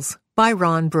Calls by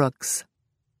Ron Brooks.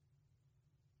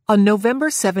 On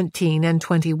November 17 and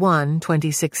 21,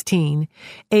 2016,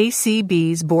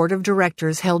 ACB's Board of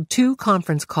Directors held 2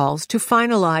 conference calls to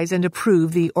finalize and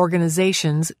approve the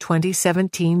organization's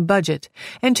 2017 budget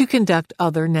and to conduct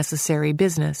other necessary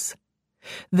business.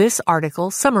 This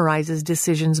article summarizes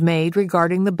decisions made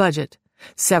regarding the budget,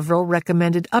 several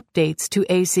recommended updates to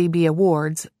ACB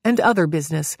awards, and other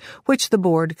business, which the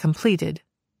board completed.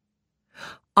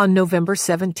 On November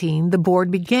 17, the board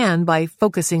began by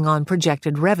focusing on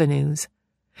projected revenues.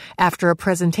 After a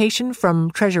presentation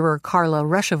from Treasurer Carla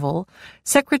Ruschival,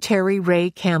 Secretary Ray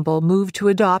Campbell moved to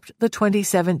adopt the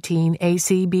 2017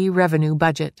 ACB revenue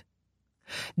budget.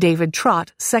 David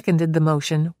Trott seconded the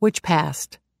motion, which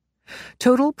passed.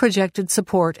 Total projected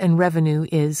support and revenue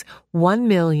is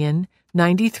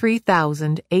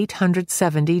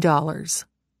 $1,093,870.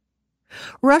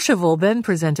 Ruschival then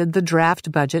presented the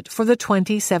draft budget for the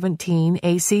 2017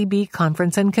 ACB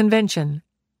Conference and Convention.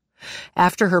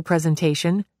 After her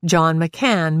presentation, John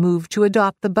McCann moved to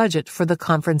adopt the budget for the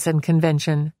conference and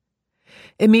convention.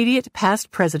 Immediate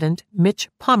past President Mitch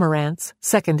Pomerantz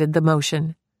seconded the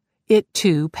motion. It,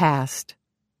 too, passed.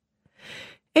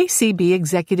 ACB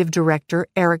Executive Director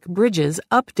Eric Bridges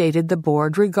updated the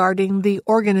board regarding the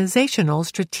organizational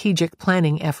strategic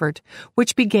planning effort,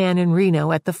 which began in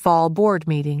Reno at the fall board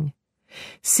meeting.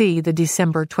 See the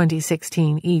December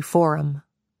 2016 e-forum.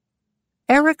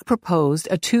 Eric proposed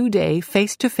a 2-day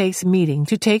face-to-face meeting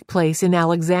to take place in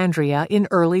Alexandria in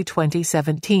early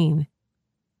 2017.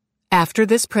 After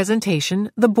this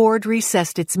presentation, the board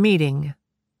recessed its meeting.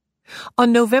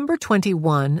 On November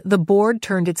 21, the board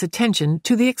turned its attention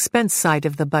to the expense side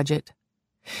of the budget.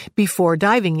 Before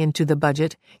diving into the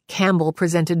budget, Campbell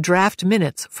presented draft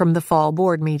minutes from the fall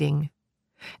board meeting.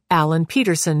 Alan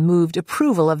Peterson moved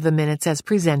approval of the minutes as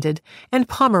presented, and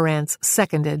Pomerantz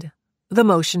seconded. The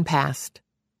motion passed.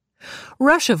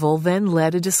 Ruschival then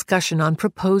led a discussion on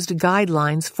proposed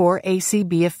guidelines for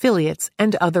ACB affiliates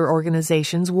and other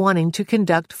organizations wanting to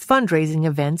conduct fundraising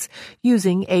events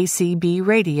using ACB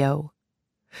radio.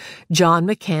 John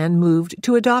McCann moved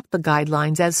to adopt the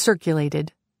guidelines as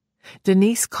circulated.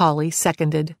 Denise Colley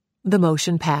seconded. The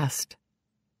motion passed.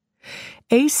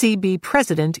 ACB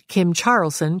President Kim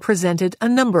Charlson presented a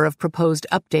number of proposed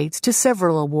updates to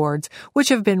several awards which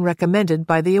have been recommended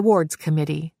by the Awards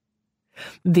Committee.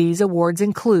 These awards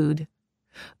include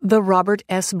the Robert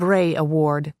S. Bray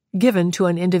Award, given to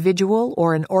an individual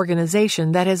or an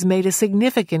organization that has made a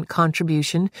significant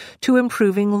contribution to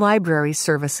improving library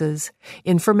services,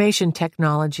 information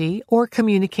technology, or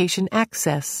communication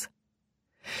access.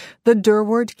 The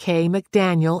Durward K.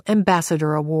 McDaniel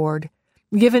Ambassador Award,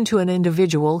 given to an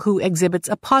individual who exhibits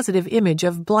a positive image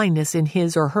of blindness in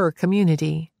his or her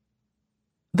community.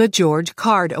 The George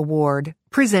Card Award,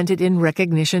 presented in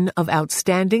recognition of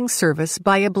outstanding service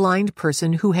by a blind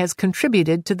person who has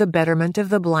contributed to the betterment of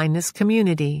the blindness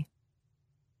community.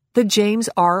 The James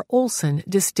R. Olson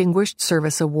Distinguished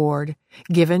Service Award,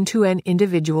 given to an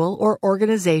individual or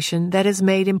organization that has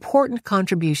made important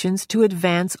contributions to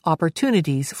advance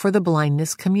opportunities for the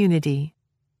blindness community.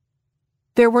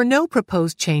 There were no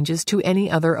proposed changes to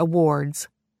any other awards.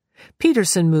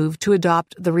 Peterson moved to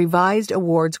adopt the revised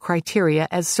awards criteria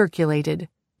as circulated.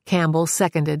 Campbell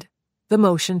seconded. The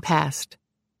motion passed.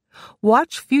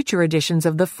 Watch future editions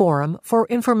of the Forum for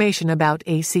information about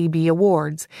ACB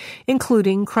awards,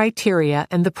 including criteria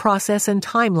and the process and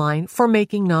timeline for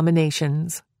making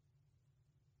nominations.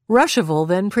 Ruschival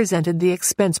then presented the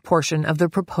expense portion of the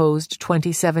proposed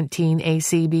 2017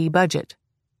 ACB budget.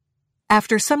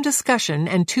 After some discussion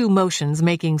and two motions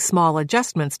making small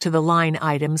adjustments to the line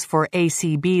items for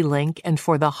ACB Link and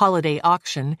for the holiday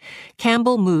auction,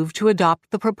 Campbell moved to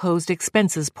adopt the proposed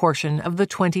expenses portion of the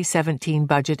 2017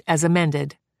 budget as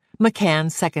amended. McCann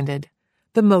seconded.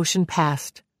 The motion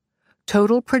passed.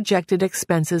 Total projected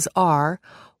expenses are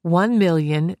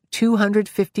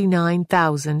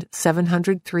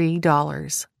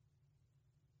 $1,259,703.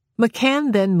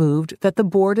 McCann then moved that the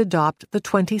board adopt the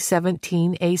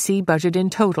 2017 AC budget in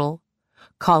total.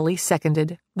 Cawley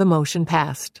seconded. The motion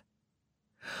passed.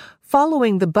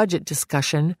 Following the budget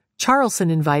discussion,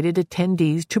 Charlson invited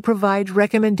attendees to provide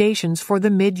recommendations for the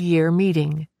mid-year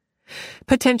meeting.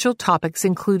 Potential topics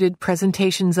included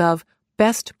presentations of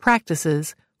best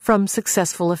practices from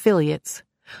successful affiliates,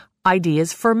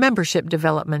 ideas for membership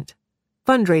development,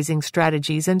 fundraising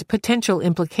strategies and potential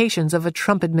implications of a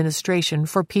Trump administration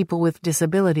for people with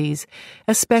disabilities,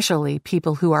 especially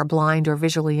people who are blind or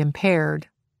visually impaired.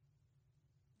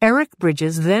 Eric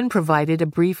Bridges then provided a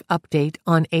brief update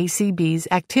on ACB's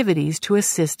activities to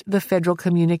assist the Federal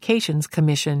Communications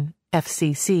Commission,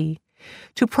 FCC,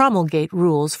 to promulgate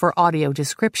rules for audio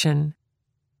description.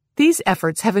 These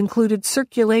efforts have included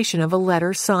circulation of a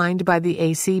letter signed by the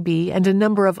ACB and a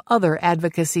number of other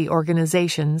advocacy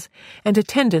organizations, and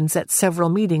attendance at several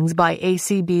meetings by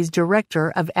ACB's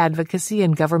Director of Advocacy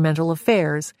and Governmental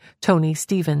Affairs, Tony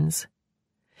Stevens.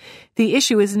 The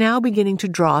issue is now beginning to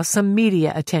draw some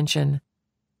media attention.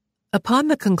 Upon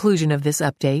the conclusion of this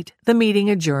update, the meeting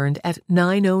adjourned at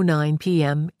 9:09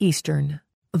 p.m. Eastern.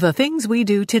 The Things We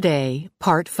Do Today,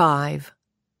 Part 5.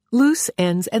 Loose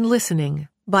Ends and Listening,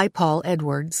 by Paul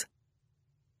Edwards.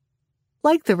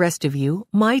 Like the rest of you,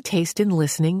 my taste in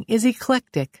listening is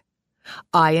eclectic.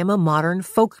 I am a modern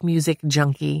folk music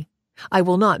junkie. I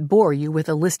will not bore you with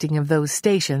a listing of those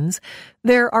stations.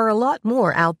 There are a lot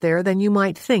more out there than you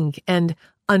might think, and,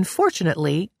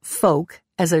 unfortunately, folk,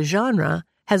 as a genre,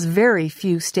 has very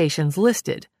few stations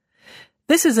listed.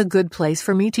 This is a good place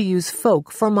for me to use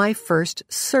folk for my first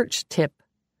search tip.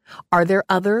 Are there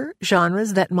other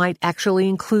genres that might actually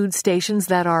include stations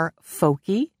that are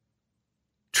folky?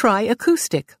 Try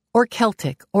acoustic or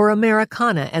Celtic or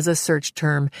Americana as a search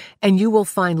term, and you will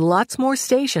find lots more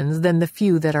stations than the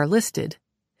few that are listed.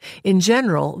 In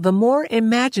general, the more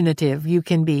imaginative you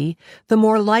can be, the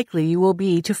more likely you will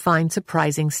be to find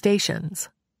surprising stations.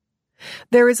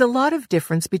 There is a lot of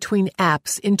difference between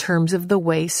apps in terms of the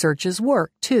way searches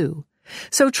work, too,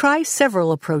 so try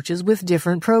several approaches with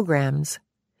different programs.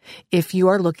 If you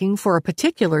are looking for a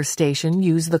particular station,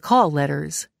 use the call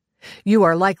letters. You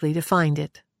are likely to find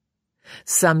it.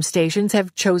 Some stations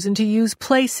have chosen to use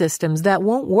play systems that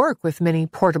won't work with many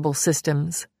portable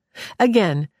systems.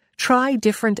 Again, try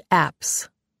different apps.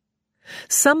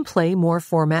 Some play more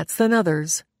formats than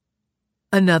others.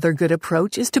 Another good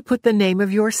approach is to put the name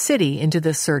of your city into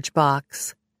the search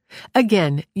box.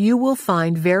 Again, you will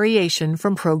find variation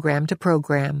from program to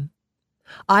program.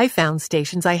 I found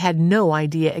stations I had no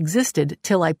idea existed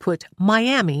till I put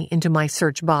Miami into my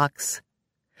search box.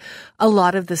 A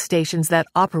lot of the stations that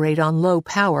operate on low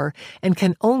power and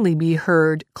can only be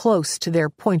heard close to their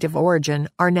point of origin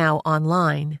are now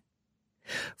online.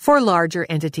 For larger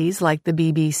entities like the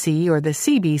BBC or the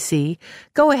CBC,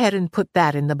 go ahead and put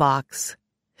that in the box.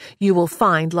 You will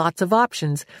find lots of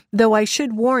options, though I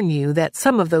should warn you that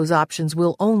some of those options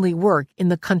will only work in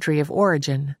the country of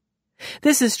origin.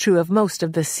 This is true of most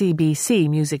of the CBC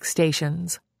music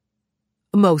stations.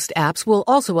 Most apps will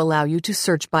also allow you to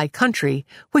search by country,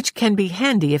 which can be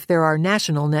handy if there are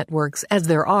national networks as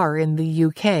there are in the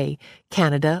UK,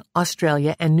 Canada,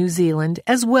 Australia, and New Zealand,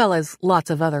 as well as lots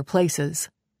of other places.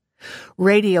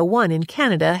 Radio 1 in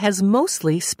Canada has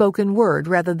mostly spoken word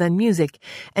rather than music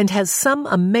and has some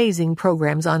amazing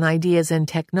programs on ideas and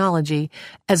technology,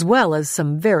 as well as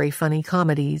some very funny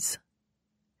comedies.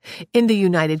 In the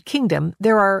United Kingdom,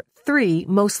 there are 3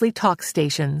 mostly talk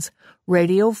stations,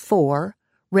 Radio 4,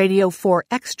 Radio 4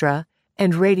 Extra,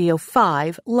 and Radio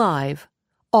 5 Live.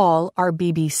 All are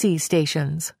BBC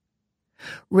stations.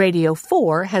 Radio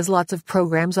 4 has lots of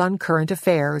programs on current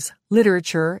affairs,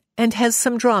 literature, and has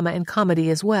some drama and comedy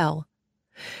as well.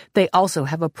 They also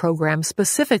have a program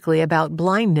specifically about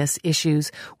blindness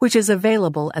issues, which is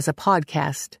available as a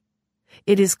podcast.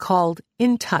 It is called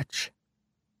In Touch.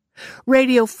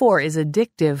 Radio 4 is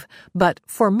addictive, but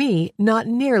for me, not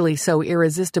nearly so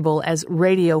irresistible as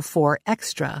Radio 4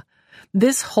 Extra.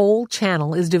 This whole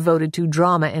channel is devoted to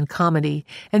drama and comedy,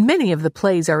 and many of the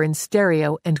plays are in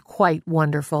stereo and quite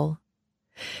wonderful.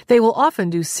 They will often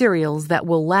do serials that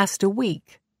will last a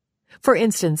week. For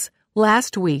instance,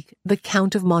 last week, The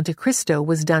Count of Monte Cristo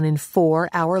was done in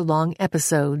 4-hour-long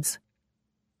episodes.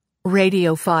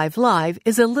 Radio 5 Live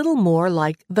is a little more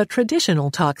like the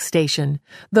traditional talk station,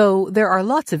 though there are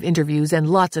lots of interviews and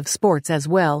lots of sports as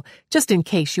well, just in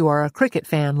case you are a cricket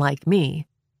fan like me.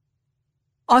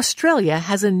 Australia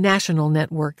has a national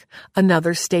network,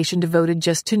 another station devoted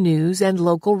just to news and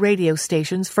local radio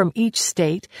stations from each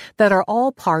state that are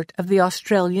all part of the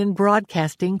Australian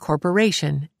Broadcasting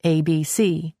Corporation,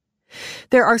 ABC.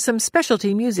 There are some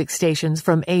specialty music stations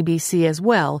from ABC as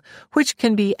well, which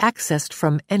can be accessed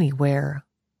from anywhere.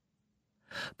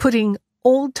 Putting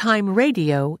old-time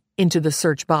radio into the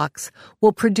search box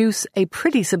will produce a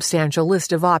pretty substantial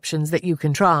list of options that you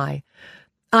can try.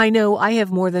 I know I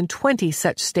have more than 20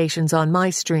 such stations on my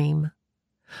stream.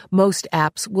 Most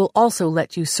apps will also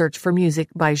let you search for music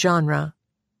by genre.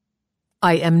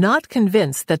 I am not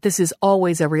convinced that this is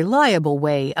always a reliable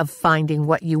way of finding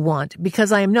what you want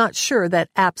because I am not sure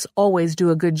that apps always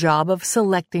do a good job of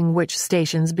selecting which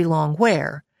stations belong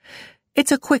where.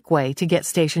 It's a quick way to get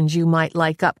stations you might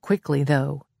like up quickly,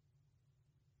 though.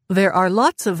 There are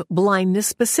lots of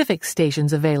blindness-specific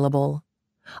stations available.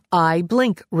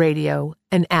 iBlink Radio,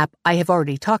 an app I have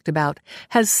already talked about,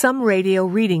 has some radio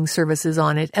reading services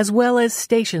on it as well as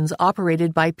stations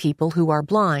operated by people who are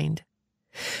blind.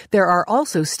 There are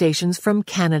also stations from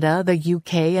Canada, the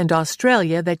UK, and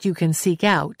Australia that you can seek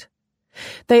out.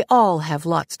 They all have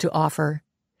lots to offer.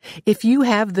 If you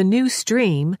have the new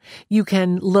stream, you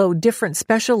can load different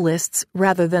special lists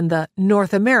rather than the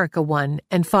North America one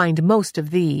and find most of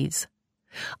these.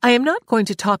 I am not going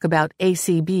to talk about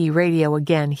ACB radio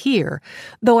again here,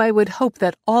 though I would hope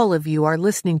that all of you are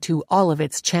listening to all of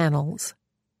its channels.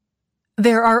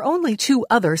 There are only 2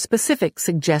 other specific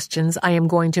suggestions I am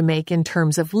going to make in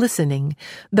terms of listening,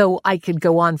 though I could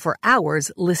go on for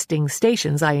hours listing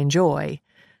stations I enjoy.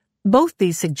 Both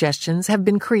these suggestions have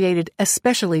been created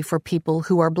especially for people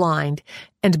who are blind,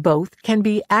 and both can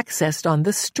be accessed on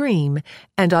the stream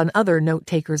and on other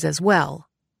note-takers as well.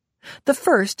 The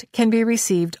first can be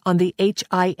received on the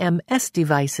HIMS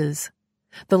devices.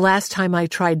 The last time I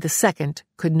tried the second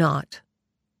could not.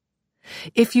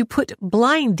 If you put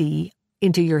Blindy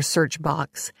into your search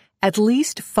box, at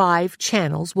least 5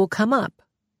 channels will come up.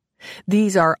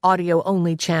 These are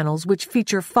audio-only channels which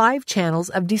feature 5 channels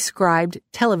of described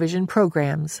television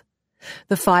programs.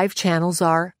 The 5 channels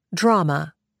are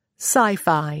drama,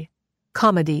 sci-fi,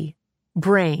 comedy,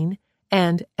 brain,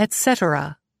 and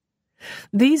etc.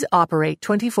 These operate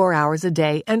 24 hours a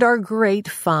day and are great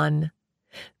fun.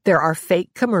 There are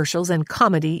fake commercials and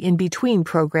comedy in between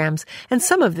programs, and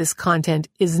some of this content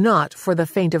is not for the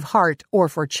faint of heart or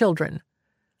for children.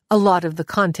 A lot of the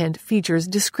content features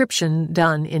description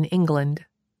done in England.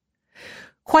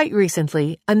 Quite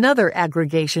recently, another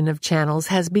aggregation of channels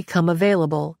has become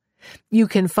available. You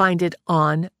can find it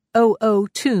on OO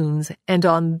Tunes and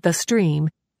on the stream,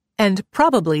 and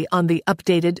probably on the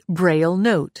updated Braille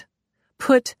Note.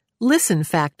 Put Listen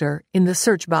Factor in the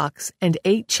search box and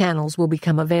 8 channels will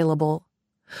become available.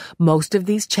 Most of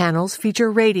these channels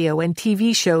feature radio and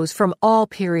TV shows from all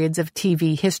periods of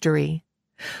TV history.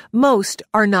 Most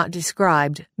are not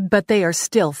described, but they are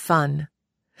still fun.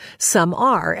 Some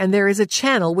are, and there is a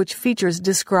channel which features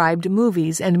described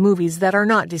movies and movies that are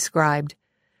not described.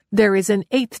 There is an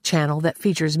 8th channel that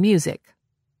features music.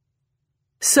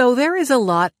 So there is a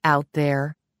lot out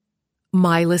there.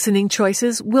 My listening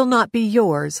choices will not be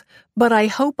yours, but I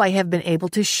hope I have been able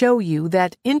to show you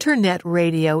that Internet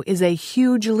radio is a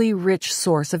hugely rich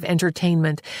source of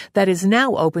entertainment that is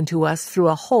now open to us through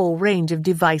a whole range of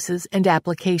devices and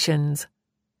applications.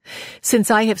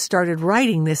 Since I have started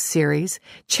writing this series,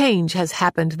 change has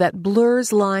happened that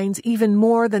blurs lines even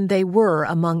more than they were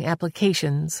among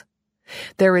applications.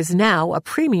 There is now a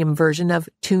premium version of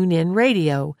TuneIn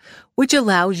Radio, which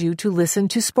allows you to listen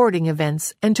to sporting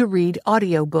events and to read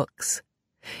audiobooks.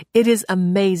 It is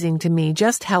amazing to me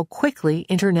just how quickly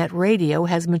Internet radio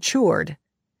has matured.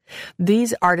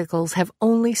 These articles have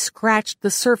only scratched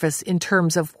the surface in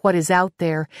terms of what is out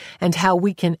there and how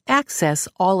we can access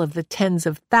all of the tens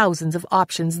of thousands of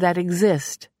options that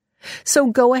exist. So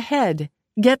go ahead,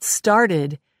 get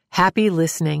started. Happy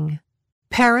listening.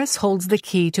 Paris Holds the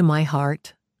Key to My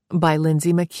Heart by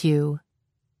Lindsay McHugh.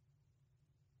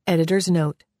 Editor's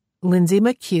note: Lindsay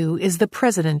McHugh is the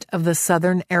president of the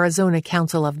Southern Arizona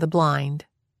Council of the Blind.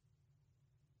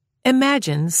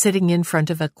 Imagine sitting in front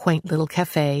of a quaint little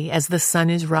cafe as the sun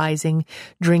is rising,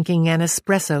 drinking an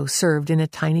espresso served in a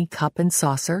tiny cup and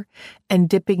saucer, and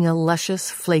dipping a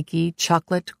luscious, flaky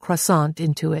chocolate croissant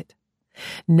into it.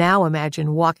 Now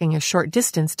imagine walking a short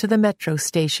distance to the metro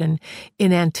station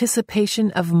in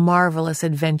anticipation of marvelous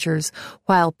adventures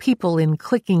while people in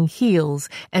clicking heels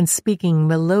and speaking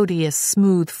melodious,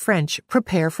 smooth French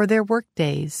prepare for their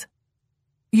workdays.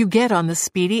 You get on the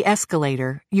speedy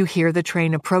escalator, you hear the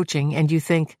train approaching, and you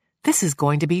think, this is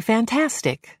going to be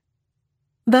fantastic.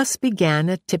 Thus began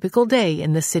a typical day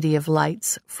in the City of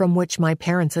Lights, from which my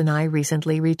parents and I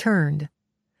recently returned.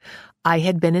 I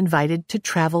had been invited to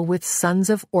travel with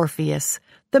Sons of Orpheus,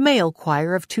 the male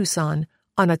choir of Tucson,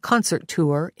 on a concert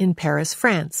tour in Paris,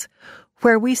 France,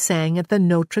 where we sang at the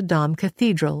Notre Dame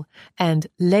Cathedral and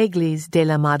L'Église de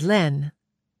la Madeleine.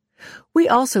 We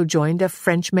also joined a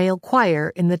French male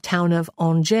choir in the town of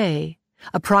Angers,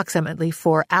 approximately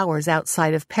 4 hours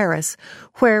outside of Paris,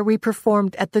 where we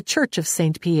performed at the Church of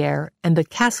Saint-Pierre and the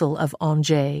Castle of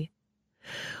Angers.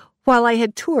 While I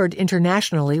had toured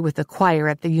internationally with the choir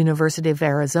at the University of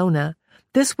Arizona,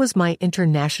 this was my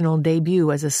international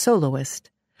debut as a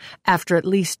soloist. After at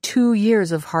least 2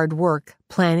 years of hard work,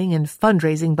 planning, and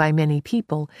fundraising by many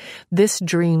people, this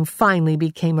dream finally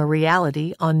became a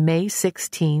reality on May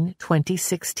 16,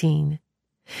 2016.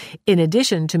 In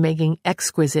addition to making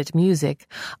exquisite music,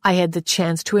 I had the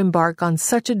chance to embark on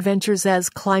such adventures as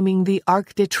climbing the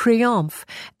Arc de Triomphe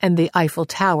and the Eiffel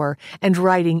Tower and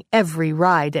riding every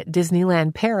ride at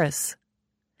Disneyland Paris.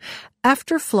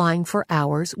 After flying for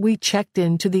hours, we checked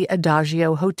into the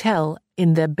Adagio Hotel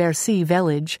in the Bercy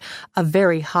Village, a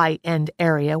very high-end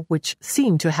area which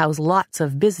seemed to house lots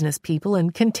of business people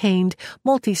and contained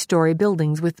multi-story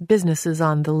buildings with businesses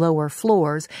on the lower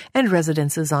floors and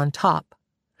residences on top.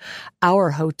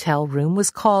 Our hotel room was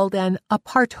called an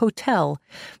appart-hotel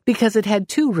because it had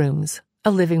 2 rooms, a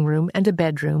living room and a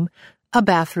bedroom, a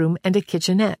bathroom and a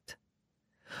kitchenette.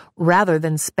 Rather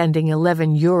than spending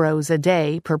 €11 a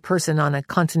day per person on a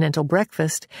continental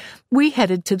breakfast, we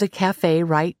headed to the cafe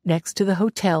right next to the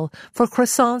hotel for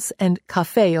croissants and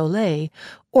café au lait,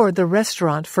 or the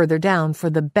restaurant further down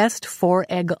for the best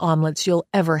 4-egg omelets you'll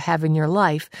ever have in your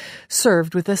life,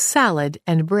 served with a salad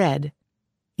and bread.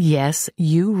 Yes,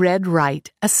 you read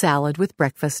right, a salad with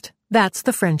breakfast. That's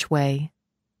the French way.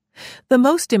 The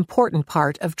most important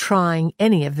part of trying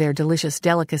any of their delicious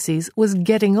delicacies was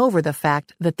getting over the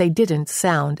fact that they didn't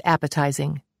sound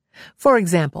appetizing. For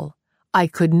example, I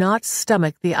could not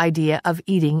stomach the idea of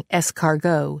eating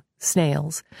escargot,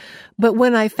 snails, but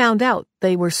when I found out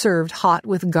they were served hot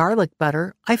with garlic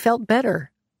butter, I felt better.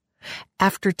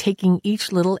 After taking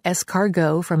each little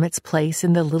escargot from its place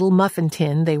in the little muffin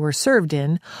tin they were served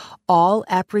in, all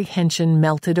apprehension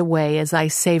melted away as I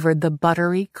savored the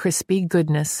buttery, crispy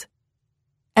goodness.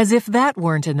 As if that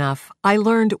weren't enough, I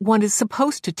learned one is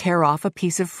supposed to tear off a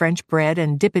piece of French bread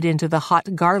and dip it into the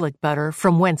hot garlic butter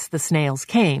from whence the snails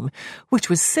came, which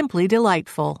was simply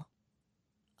delightful.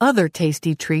 Other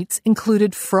tasty treats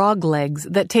included frog legs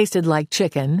that tasted like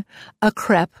chicken, a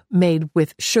crepe made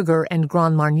with sugar and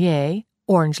Grand Marnier,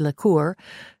 orange liqueur,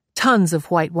 tons of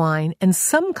white wine, and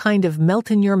some kind of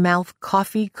melt-in-your-mouth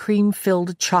coffee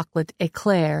cream-filled chocolate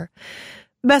eclair.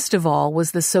 Best of all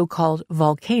was the so-called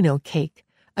volcano cake,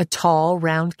 a tall,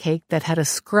 round cake that had a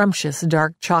scrumptious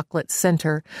dark chocolate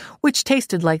center, which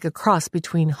tasted like a cross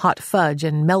between hot fudge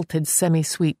and melted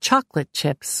semi-sweet chocolate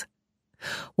chips.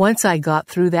 Once I got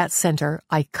through that center,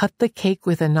 I cut the cake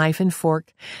with a knife and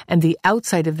fork, and the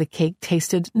outside of the cake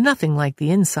tasted nothing like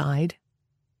the inside.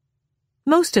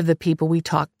 Most of the people we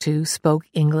talked to spoke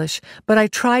English, but I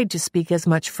tried to speak as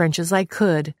much French as I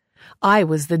could. I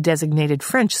was the designated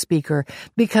French speaker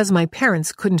because my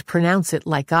parents couldn't pronounce it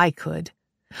like I could.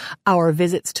 Our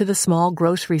visits to the small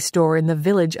grocery store in the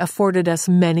village afforded us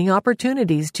many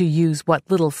opportunities to use what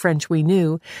little French we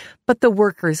knew, but the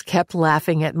workers kept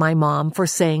laughing at my mom for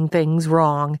saying things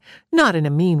wrong, not in a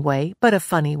mean way, but a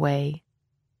funny way.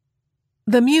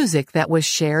 The music that was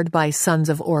shared by Sons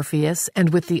of Orpheus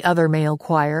and with the other male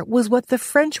choir was what the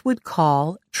French would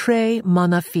call très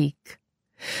magnifique.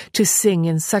 To sing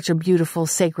in such a beautiful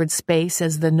sacred space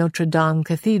as the Notre Dame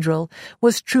Cathedral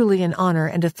was truly an honor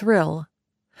and a thrill.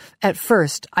 At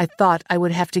first, I thought I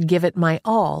would have to give it my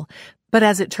all, but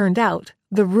as it turned out,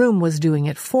 the room was doing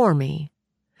it for me.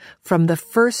 From the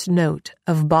first note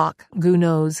of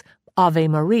Bach-Gounod's Ave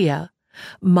Maria,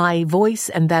 my voice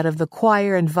and that of the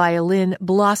choir and violin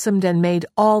blossomed and made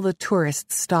all the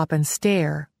tourists stop and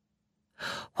stare.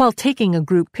 While taking a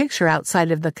group picture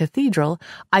outside of the cathedral,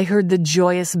 I heard the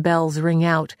joyous bells ring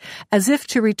out, as if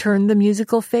to return the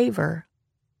musical favor.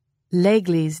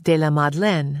 L'Église de la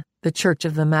Madeleine, the Church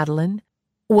of the Madeleine,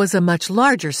 was a much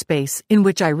larger space in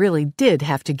which I really did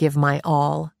have to give my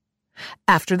all.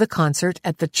 After the concert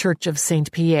at the Church of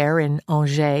Saint-Pierre in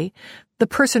Angers, the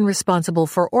person responsible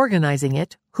for organizing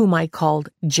it, whom I called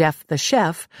Jeff the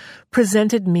Chef,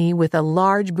 presented me with a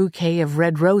large bouquet of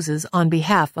red roses on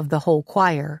behalf of the whole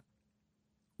choir.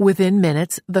 Within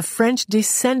minutes, the French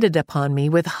descended upon me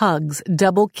with hugs,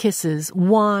 double kisses,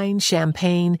 wine,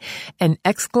 champagne, and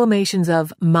exclamations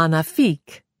of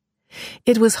magnifique.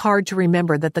 It was hard to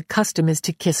remember that the custom is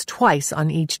to kiss twice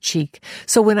on each cheek,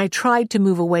 so when I tried to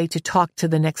move away to talk to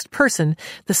the next person,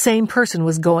 the same person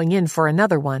was going in for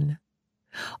another one.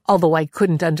 Although I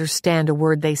couldn't understand a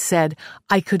word they said,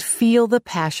 I could feel the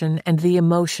passion and the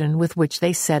emotion with which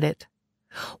they said it.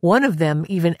 One of them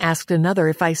even asked another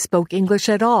if I spoke English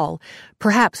at all,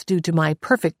 perhaps due to my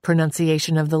perfect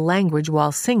pronunciation of the language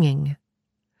while singing.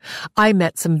 I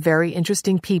met some very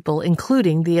interesting people,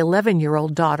 including the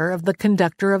 11-year-old daughter of the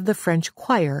conductor of the French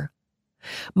choir.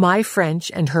 My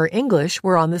French and her English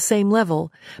were on the same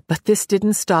level, but this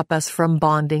didn't stop us from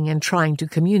bonding and trying to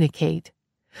communicate.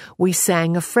 We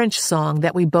sang a French song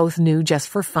that we both knew just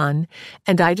for fun,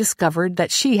 and I discovered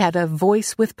that she had a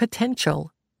voice with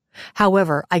potential.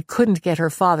 However, I couldn't get her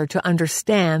father to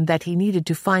understand that he needed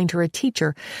to find her a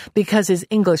teacher because his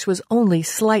English was only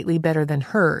slightly better than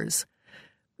hers.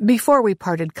 Before we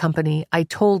parted company, I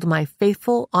told my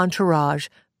faithful entourage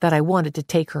that I wanted to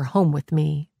take her home with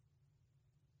me.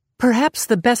 Perhaps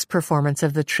the best performance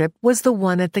of the trip was the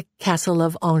one at the Castle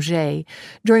of Angers,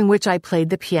 during which I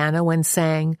played the piano and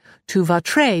sang "Tout va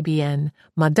très bien,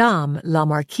 Madame la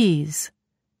Marquise."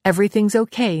 Everything's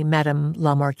okay, Madame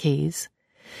la Marquise.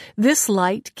 This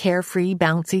light, carefree,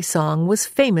 bouncy song was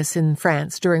famous in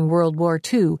France during World War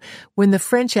II, when the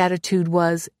French attitude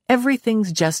was,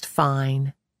 everything's just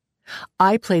fine.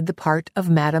 I played the part of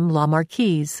Madame la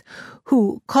Marquise,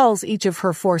 who calls each of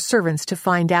her 4 servants to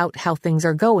find out how things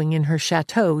are going in her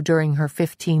chateau during her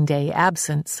 15-day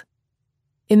absence.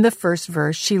 In the first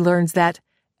verse, she learns that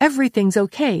everything's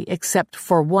okay except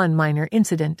for one minor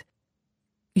incident.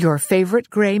 Your favorite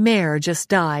gray mare just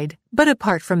died, but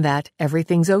apart from that,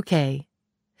 everything's okay.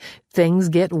 Things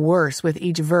get worse with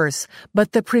each verse,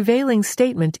 but the prevailing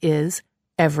statement is,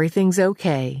 everything's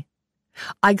okay.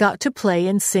 I got to play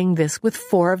and sing this with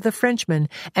 4 of the Frenchmen,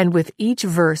 and with each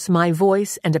verse my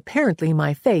voice and apparently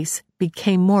my face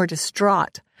became more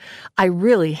distraught. I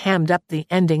really hammed up the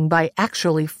ending by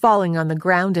actually falling on the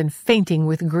ground and fainting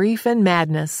with grief and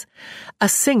madness. A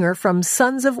singer from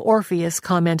Sons of Orpheus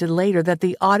commented later that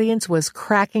the audience was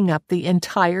cracking up the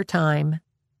entire time.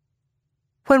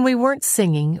 When we weren't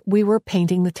singing, we were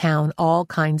painting the town all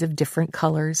kinds of different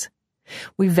colors.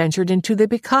 We ventured into the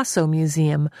Picasso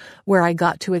Museum, where I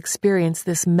got to experience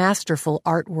this masterful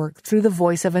artwork through the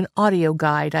voice of an audio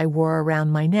guide I wore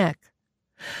around my neck.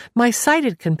 My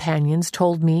sighted companions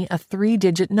told me a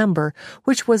 3-digit number,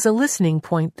 which was a listening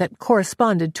point that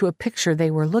corresponded to a picture they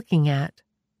were looking at.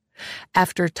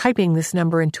 After typing this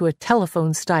number into a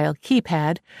telephone-style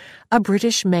keypad, a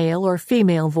British male or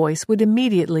female voice would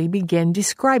immediately begin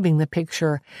describing the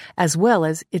picture, as well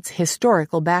as its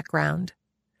historical background.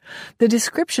 The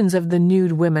descriptions of the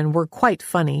nude women were quite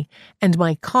funny, and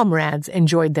my comrades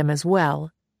enjoyed them as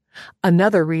well.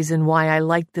 Another reason why I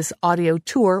liked this audio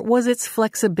tour was its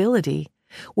flexibility.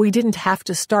 We didn't have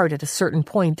to start at a certain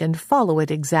point and follow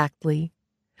it exactly.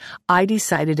 I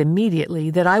decided immediately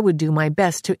that I would do my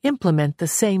best to implement the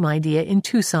same idea in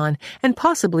Tucson and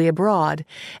possibly abroad,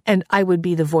 and I would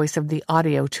be the voice of the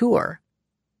audio tour.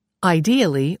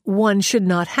 Ideally, one should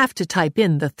not have to type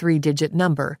in the 3-digit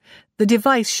number. The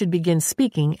device should begin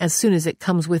speaking as soon as it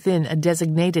comes within a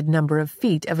designated number of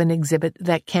feet of an exhibit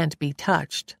that can't be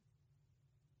touched.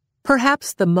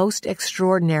 Perhaps the most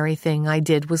extraordinary thing I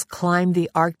did was climb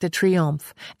the Arc de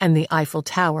Triomphe and the Eiffel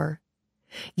Tower.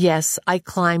 Yes, I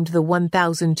climbed the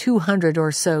 1,200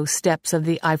 or so steps of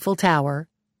the Eiffel Tower.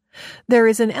 There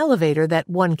is an elevator that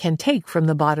one can take from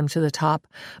the bottom to the top,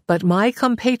 but my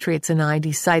compatriots and I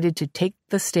decided to take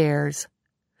the stairs.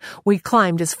 We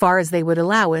climbed as far as they would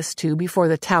allow us to before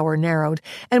the tower narrowed,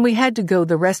 and we had to go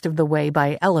the rest of the way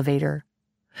by elevator.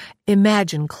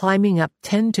 Imagine climbing up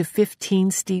 10 to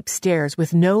 15 steep stairs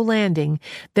with no landing,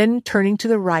 then turning to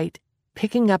the right,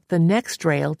 picking up the next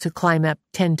rail to climb up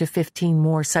 10 to 15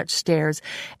 more such stairs,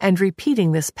 and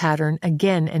repeating this pattern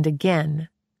again and again.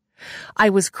 I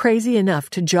was crazy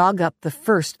enough to jog up the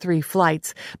first 3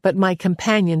 flights, but my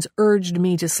companions urged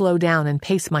me to slow down and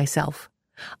pace myself.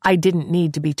 I didn't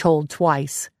need to be told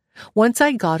twice. Once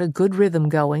I got a good rhythm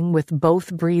going with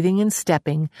both breathing and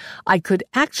stepping, I could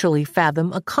actually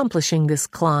fathom accomplishing this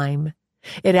climb.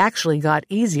 It actually got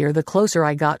easier the closer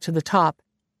I got to the top,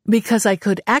 because I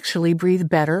could actually breathe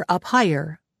better up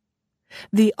higher.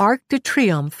 The Arc de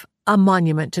Triomphe, a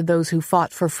monument to those who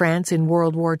fought for France in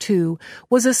World War II,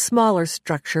 was a smaller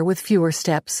structure with fewer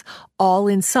steps, all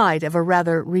inside of a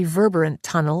rather reverberant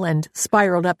tunnel and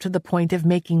spiraled up to the point of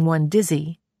making one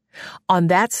dizzy. On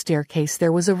that staircase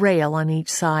there was a rail on each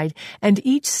side, and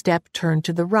each step turned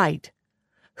to the right.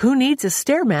 Who needs a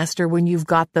stairmaster when you've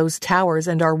got those towers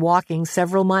and are walking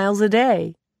several miles a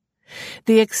day?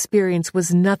 The experience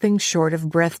was nothing short of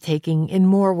breathtaking in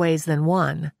more ways than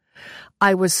one.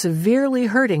 I was severely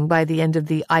hurting by the end of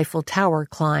the Eiffel Tower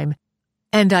climb,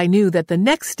 and I knew that the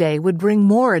next day would bring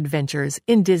more adventures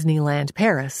in Disneyland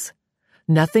Paris.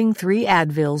 Nothing 3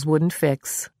 Advils wouldn't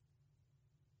fix.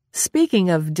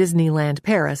 Speaking of Disneyland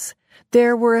Paris,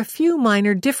 there were a few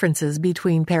minor differences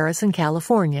between Paris and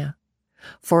California.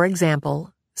 For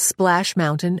example, Splash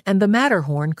Mountain and the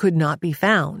Matterhorn could not be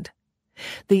found.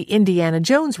 The Indiana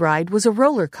Jones ride was a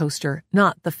roller coaster,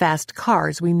 not the fast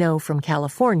cars we know from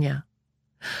California.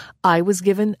 I was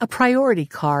given a priority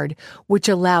card, which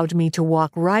allowed me to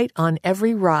walk right on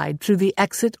every ride through the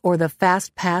exit or the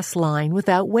fast pass line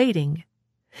without waiting.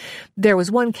 There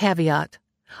was one caveat.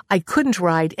 I couldn't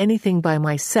ride anything by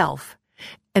myself,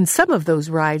 and some of those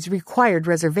rides required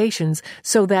reservations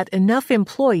so that enough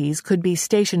employees could be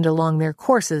stationed along their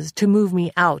courses to move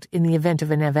me out in the event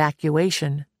of an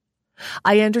evacuation.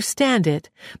 I understand it,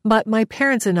 but my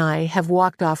parents and I have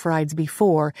walked off rides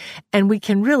before, and we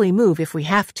can really move if we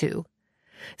have to.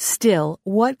 Still,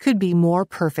 what could be more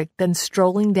perfect than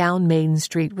strolling down Main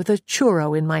Street with a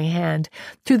churro in my hand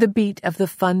to the beat of the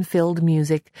fun-filled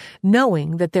music,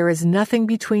 knowing that there is nothing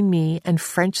between me and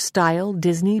French-style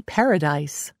Disney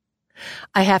paradise?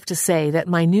 I have to say that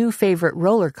my new favorite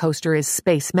roller coaster is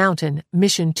Space Mountain,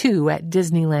 Mission 2 at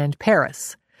Disneyland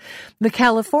Paris. The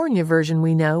California version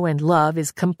we know and love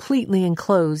is completely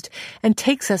enclosed and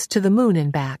takes us to the moon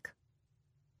and back.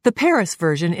 The Paris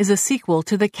version is a sequel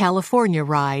to the California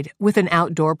ride with an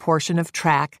outdoor portion of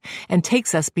track and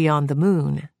takes us beyond the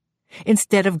moon.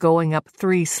 Instead of going up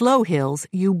 3 slow hills,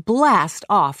 you blast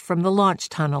off from the launch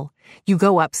tunnel. You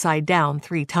go upside down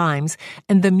 3 times,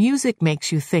 and the music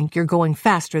makes you think you're going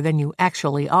faster than you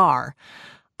actually are.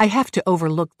 I have to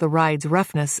overlook the ride's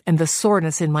roughness and the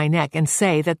soreness in my neck and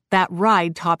say that that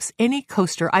ride tops any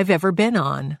coaster I've ever been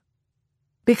on.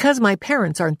 Because my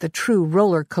parents aren't the true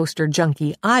roller coaster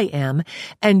junkie I am,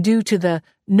 and due to the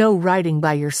no riding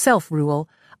by yourself rule,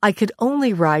 I could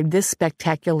only ride this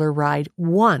spectacular ride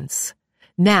once.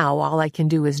 Now all I can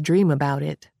do is dream about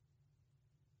it.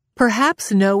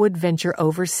 Perhaps no adventure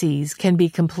overseas can be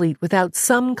complete without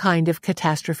some kind of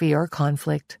catastrophe or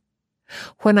conflict.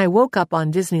 When I woke up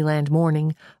on Disneyland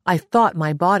morning, I thought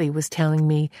my body was telling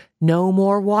me, no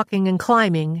more walking and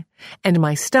climbing, and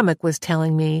my stomach was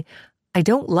telling me, I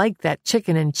don't like that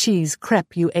chicken and cheese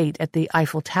crepe you ate at the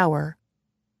Eiffel Tower.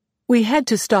 We had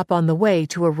to stop on the way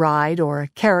to a ride or a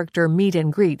character meet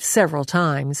and greet several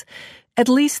times. At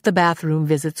least the bathroom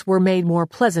visits were made more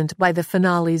pleasant by the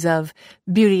finales of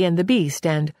Beauty and the Beast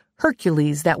and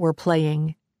Hercules that were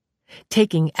playing.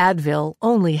 Taking Advil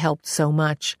only helped so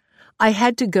much. I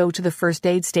had to go to the first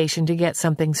aid station to get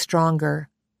something stronger.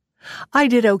 I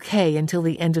did okay until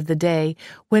the end of the day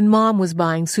when Mom was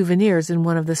buying souvenirs in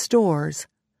one of the stores.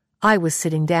 I was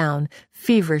sitting down,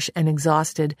 feverish and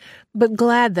exhausted, but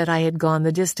glad that I had gone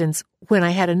the distance when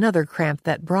I had another cramp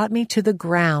that brought me to the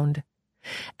ground.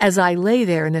 As I lay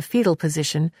there in a fetal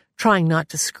position, trying not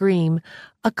to scream,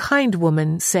 a kind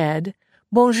woman said,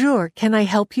 "Bonjour, can I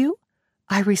help you?"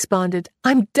 I responded,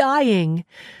 "I'm dying."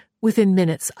 Within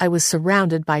minutes, I was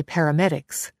surrounded by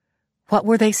paramedics. What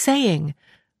were they saying?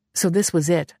 So this was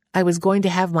it. I was going to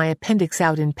have my appendix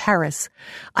out in Paris.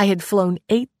 I had flown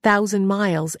 8,000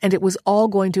 miles, and it was all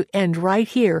going to end right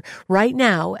here, right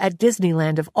now, at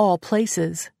Disneyland of all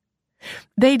places.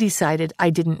 They decided I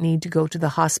didn't need to go to the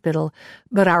hospital,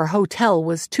 but our hotel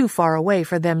was too far away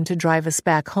for them to drive us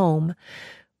back home.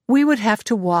 We would have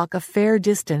to walk a fair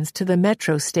distance to the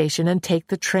metro station and take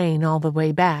the train all the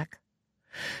way back.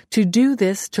 To do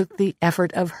this took the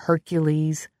effort of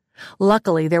Hercules.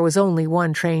 Luckily, there was only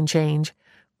one train change.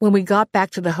 When we got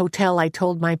back to the hotel, I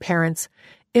told my parents,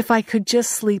 "If I could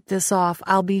just sleep this off,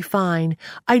 I'll be fine.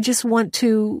 I just want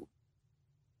to—"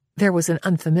 There was an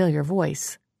unfamiliar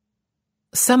voice.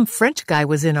 Some French guy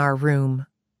was in our room.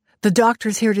 "The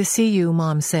doctor's here to see you,"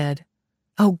 Mom said.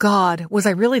 Oh, God, was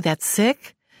I really that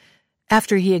sick?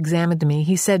 After he examined me,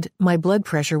 he said my blood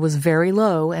pressure was very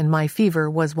low and my fever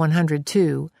was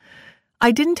 102.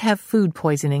 I didn't have food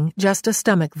poisoning, just a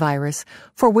stomach virus,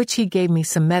 for which he gave me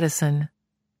some medicine.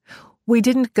 We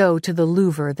didn't go to the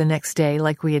Louvre the next day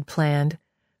like we had planned.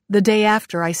 The day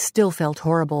after, I still felt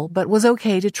horrible, but was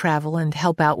okay to travel and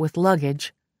help out with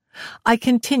luggage. I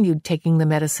continued taking the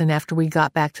medicine after we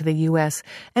got back to the U.S.,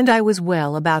 and I was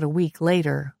well about a week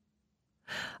later.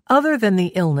 Other than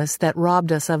the illness that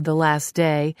robbed us of the last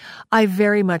day, I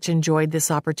very much enjoyed this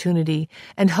opportunity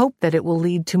and hope that it will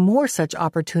lead to more such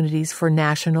opportunities for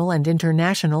national and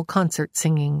international concert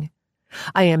singing.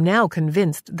 I am now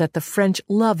convinced that the French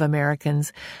love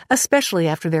Americans, especially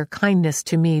after their kindness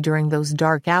to me during those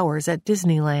dark hours at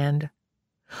Disneyland.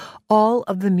 All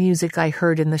of the music I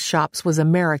heard in the shops was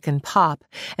American pop,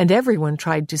 and everyone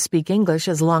tried to speak English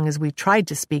as long as we tried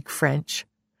to speak French.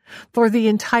 For the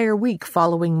entire week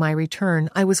following my return,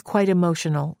 I was quite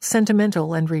emotional,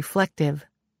 sentimental, and reflective.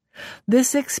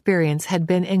 This experience had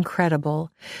been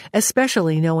incredible,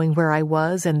 especially knowing where I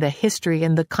was and the history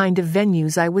and the kind of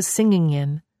venues I was singing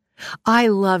in. I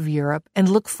love Europe and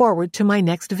look forward to my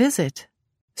next visit.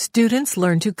 Students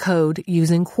Learn to Code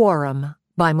Using Quorum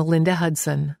by Melinda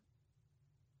Hudson.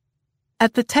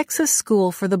 At the Texas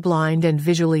School for the Blind and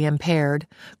Visually Impaired,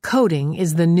 coding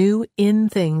is the new in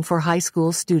thing for high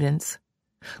school students.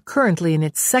 Currently in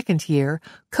its second year,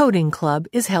 Coding Club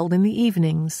is held in the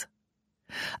evenings.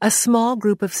 A small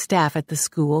group of staff at the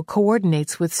school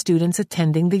coordinates with students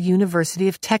attending the University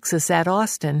of Texas at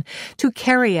Austin to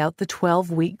carry out the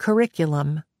 12-week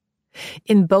curriculum.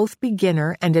 In both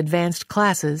beginner and advanced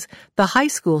classes, the high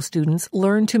school students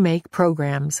learn to make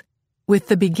programs, with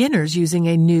the beginners using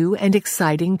a new and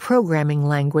exciting programming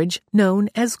language known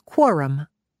as Quorum.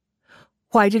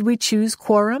 Why did we choose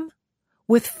Quorum?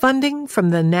 With funding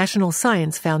from the National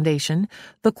Science Foundation,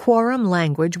 the Quorum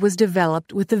language was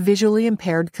developed with the visually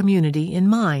impaired community in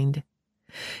mind.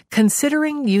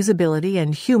 Considering usability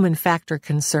and human factor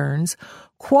concerns,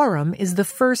 Quorum is the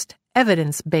first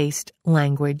evidence-based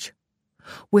language.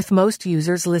 With most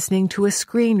users listening to a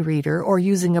screen reader or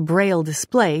using a braille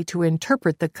display to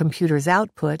interpret the computer's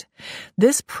output,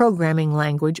 this programming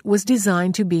language was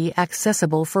designed to be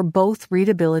accessible for both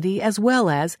readability as well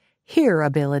as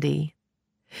hearability.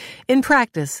 In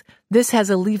practice, this has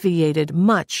alleviated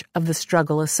much of the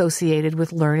struggle associated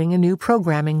with learning a new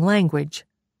programming language.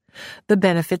 The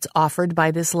benefits offered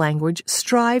by this language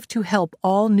strive to help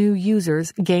all new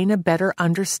users gain a better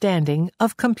understanding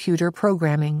of computer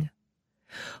programming.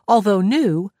 Although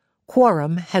new,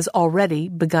 Quorum has already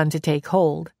begun to take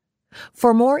hold.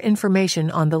 For more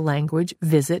information on the language,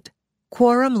 visit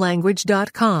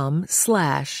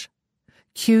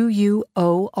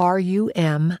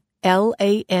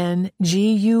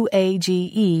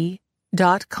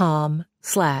quorumlanguage.com/QUORUMLANGUAGE.com/.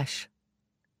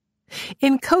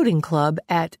 In Coding Club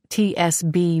at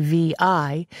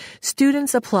TSBVI,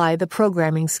 students apply the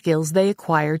programming skills they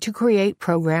acquire to create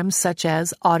programs such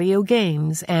as audio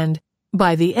games and,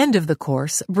 by the end of the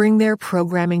course, bring their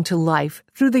programming to life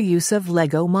through the use of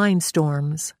Lego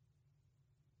Mindstorms.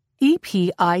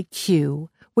 EPIQ,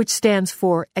 which stands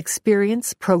for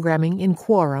Experience Programming in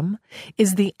Quorum,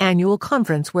 is the annual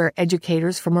conference where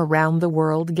educators from around the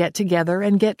world get together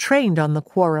and get trained on the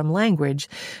Quorum language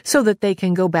so that they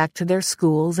can go back to their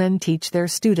schools and teach their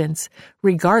students,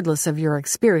 regardless of your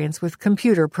experience with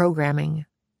computer programming.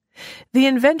 The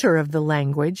inventor of the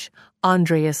language,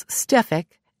 Andreas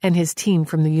Stefik, and his team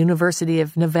from the University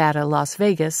of Nevada, Las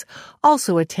Vegas,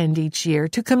 also attend each year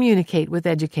to communicate with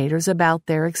educators about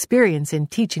their experience in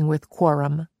teaching with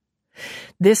Quorum.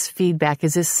 This feedback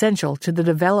is essential to the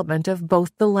development of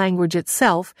both the language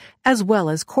itself as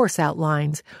well as course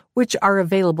outlines, which are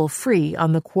available free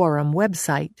on the Quorum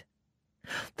website.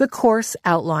 The course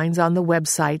outlines on the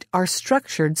website are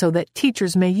structured so that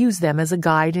teachers may use them as a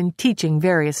guide in teaching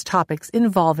various topics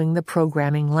involving the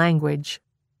programming language.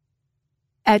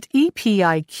 At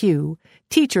EPIQ,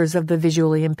 teachers of the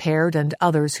visually impaired and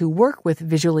others who work with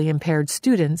visually impaired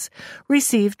students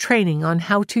receive training on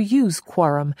how to use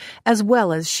Quorum, as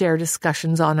well as share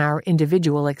discussions on our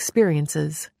individual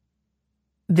experiences.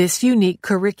 This unique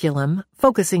curriculum,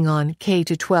 focusing on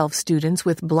K-12 students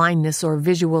with blindness or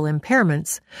visual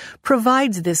impairments,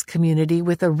 provides this community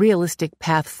with a realistic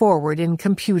path forward in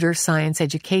computer science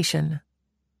education.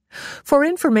 For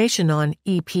information on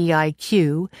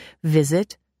EPIQ,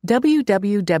 visit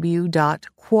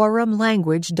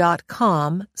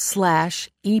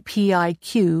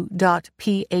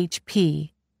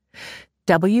www.quorumlanguage.com/epiq.php,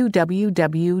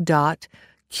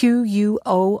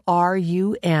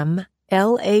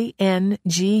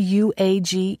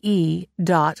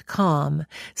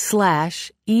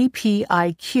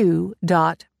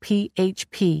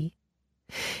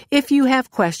 If you have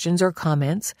questions or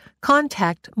comments,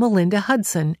 contact Melinda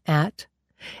Hudson at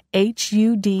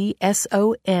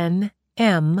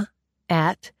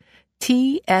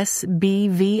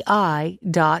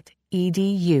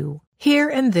hudsonm@tsbvi.edu. Here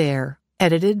and There,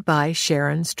 edited by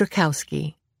Sharon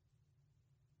Strakowski.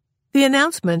 The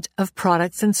announcement of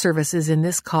products and services in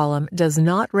this column does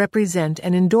not represent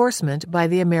an endorsement by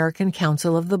the American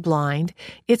Council of the Blind,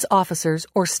 its officers,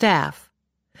 or staff.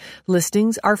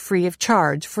 Listings are free of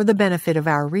charge for the benefit of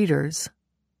our readers.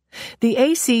 The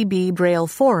ACB Braille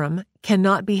Forum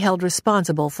cannot be held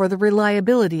responsible for the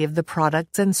reliability of the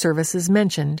products and services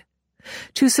mentioned.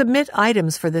 To submit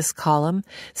items for this column,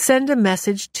 send a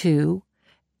message to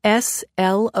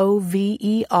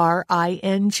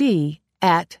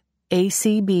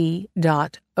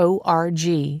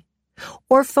slovering@acb.org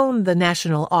or phone the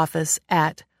national office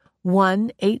at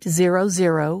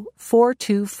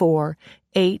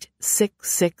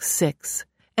 1-800-424-8666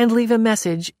 and leave a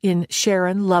message in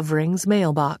Sharon Lovering's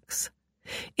mailbox.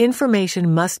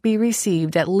 Information must be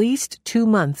received at least 2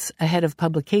 months ahead of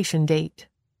publication date.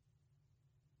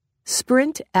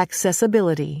 Sprint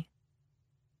Accessibility.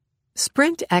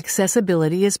 Sprint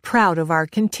Accessibility is proud of our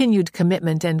continued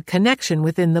commitment and connection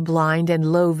within the blind and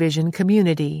low vision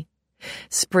community.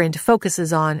 Sprint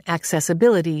focuses on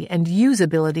accessibility and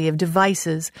usability of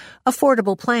devices,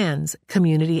 affordable plans,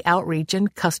 community outreach,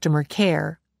 and customer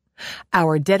care.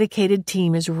 Our dedicated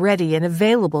team is ready and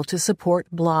available to support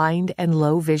blind and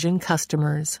low vision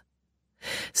customers.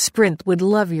 Sprint would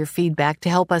love your feedback to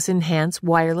help us enhance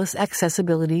wireless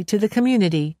accessibility to the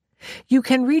community. You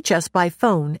can reach us by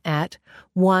phone at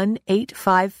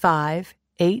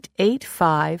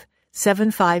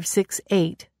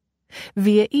 1-855-885-7568,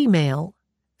 via email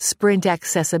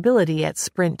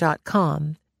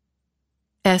sprintaccessibility@sprint.com,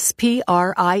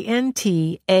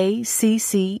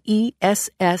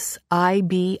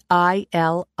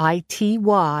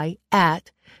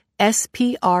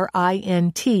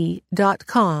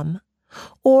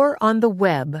 or on the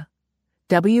web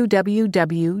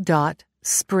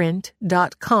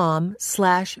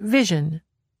www.sprint.com/vision,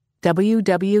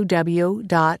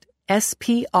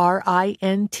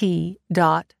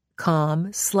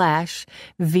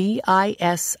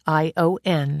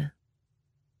 www.sprint.com/vision.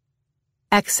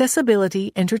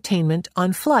 Accessibility Entertainment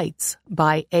on Flights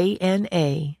by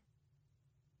ANA.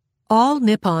 All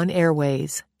Nippon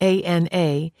Airways,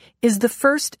 ANA, is the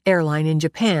first airline in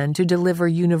Japan to deliver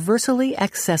universally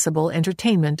accessible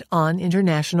entertainment on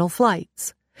international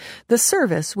flights. The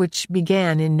service, which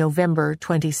began in November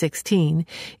 2016,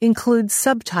 includes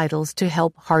subtitles to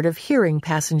help hard-of-hearing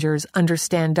passengers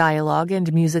understand dialogue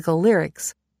and musical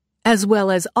lyrics, as well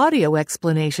as audio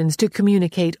explanations to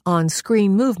communicate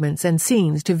on-screen movements and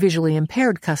scenes to visually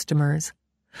impaired customers.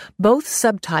 Both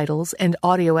subtitles and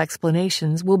audio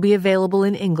explanations will be available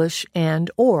in English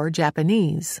and/or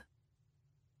Japanese.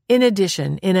 In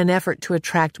addition, in an effort to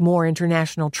attract more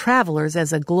international travelers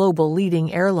as a global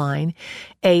leading airline,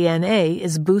 ANA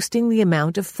is boosting the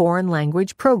amount of foreign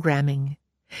language programming.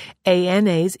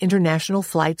 ANA's international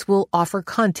flights will offer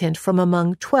content from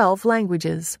among 12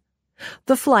 languages.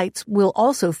 The flights will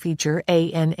also feature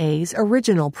ANA's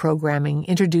original programming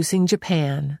introducing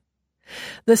Japan.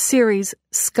 The series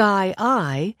Sky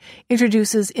Eye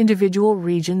introduces individual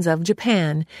regions of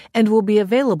Japan and will be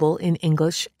available in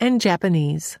English and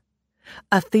Japanese.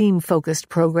 A theme-focused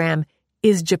program,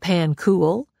 Is Japan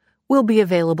Cool?, will be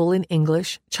available in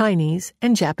English, Chinese,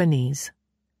 and Japanese.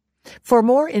 For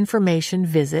more information,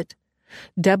 visit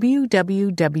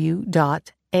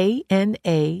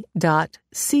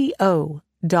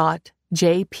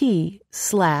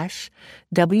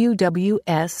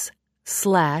www.ana.co.jp/WWS/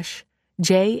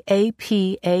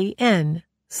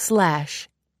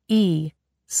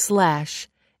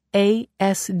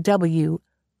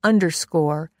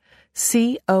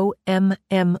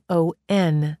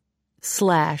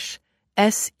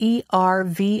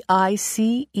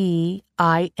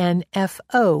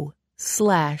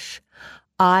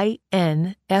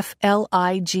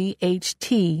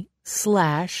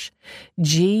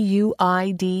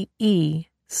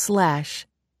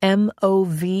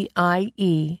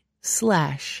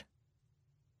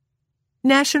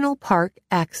 National Park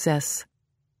Access.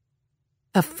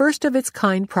 A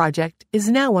first-of-its-kind project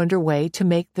is now underway to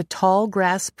make the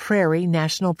Tallgrass Prairie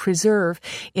National Preserve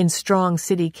in Strong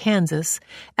City, Kansas,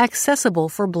 accessible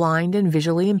for blind and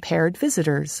visually impaired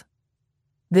visitors.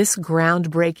 This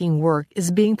groundbreaking work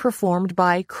is being performed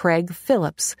by Craig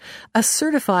Phillips, a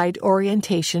certified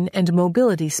orientation and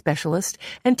mobility specialist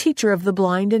and teacher of the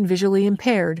blind and visually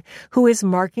impaired, who is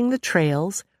marking the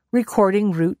trails,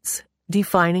 recording routes,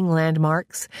 defining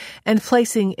landmarks, and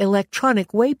placing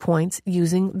electronic waypoints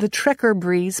using the Trekker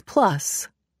Breeze Plus.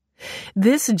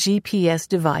 This GPS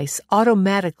device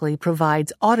automatically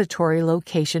provides auditory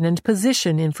location and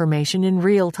position information in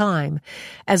real time,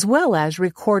 as well as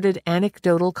recorded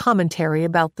anecdotal commentary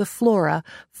about the flora,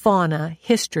 fauna,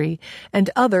 history,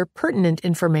 and other pertinent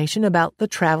information about the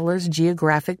traveler's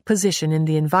geographic position in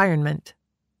the environment.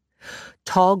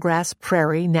 Tallgrass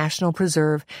Prairie National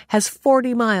Preserve has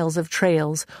 40 miles of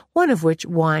trails, one of which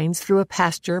winds through a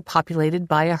pasture populated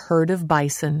by a herd of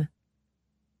bison.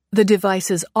 The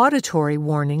device's auditory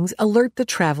warnings alert the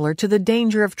traveler to the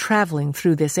danger of traveling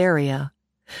through this area.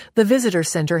 The Visitor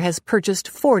Center has purchased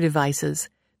 4 devices.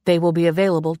 They will be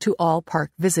available to all park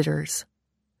visitors.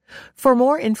 For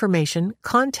more information,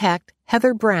 contact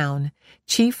Heather Brown,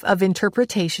 Chief of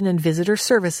Interpretation and Visitor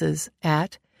Services,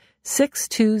 at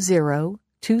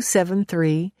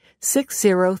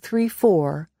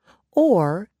 620-273-6034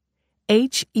 or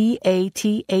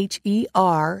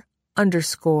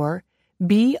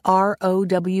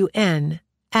HEATHER_BROWN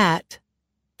at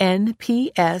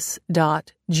nps.gov.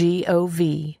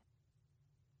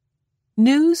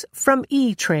 News from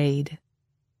E-Trade.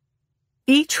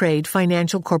 E-Trade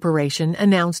Financial Corporation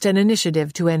announced an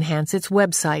initiative to enhance its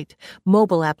website,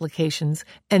 mobile applications,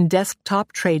 and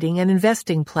desktop trading and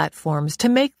investing platforms to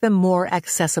make them more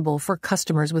accessible for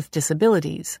customers with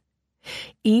disabilities.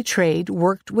 E-Trade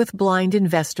worked with blind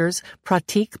investors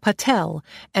Pratik Patel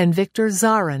and Victor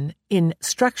Zaran in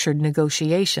structured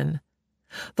negotiation.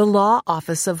 The law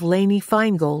office of Lainey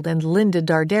Feingold and Linda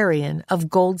Dardarian of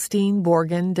Goldstein,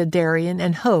 Borgen, Dardarian,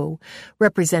 and Ho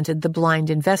represented the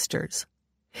blind investors.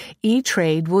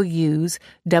 E-Trade will use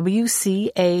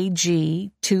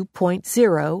WCAG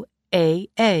 2.0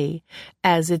 AA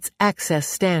as its access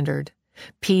standard,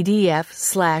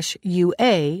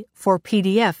 PDF/UA for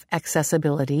PDF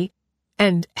accessibility,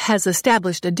 and has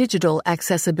established a digital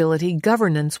accessibility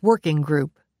governance working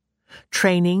group.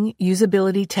 Training,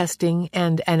 usability testing,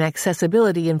 and an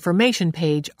accessibility information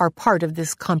page are part of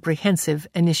this comprehensive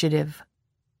initiative.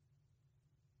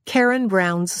 Karen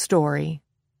Brown's story.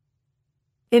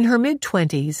 In her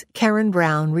mid-20s, Karen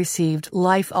Brown received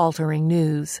life-altering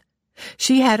news.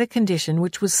 She had a condition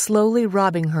which was slowly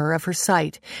robbing her of her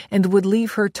sight and would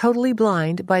leave her totally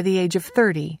blind by the age of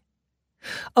 30.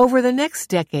 Over the next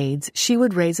decades, she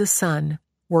would raise a son,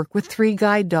 work with 3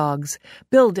 guide dogs,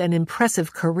 build an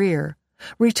impressive career,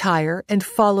 retire, and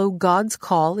follow God's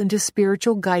call into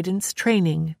spiritual guidance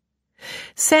training.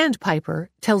 Sandpiper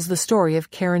tells the story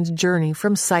of Karen's journey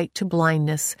from sight to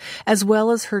blindness, as well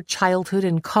as her childhood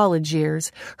and college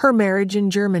years, her marriage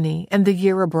in Germany and the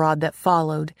year abroad that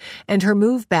followed, and her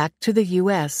move back to the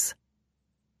U.S.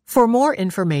 For more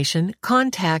information,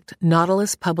 contact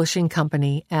Nautilus Publishing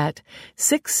Company at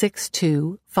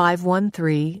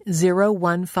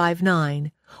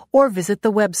 662-513-0159 or visit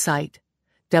the website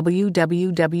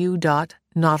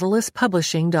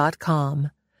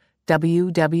www.nautiluspublishing.com,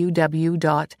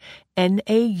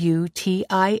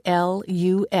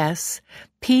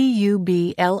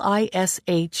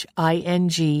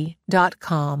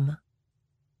 www.nautiluspublishing.com.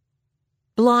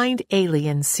 Blind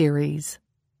Alien Series.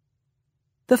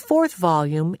 The 4th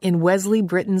volume in Wesley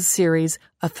Britton's series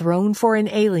A Throne for an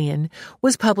Alien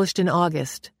was published in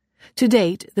August. To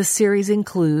date, the series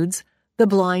includes The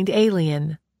Blind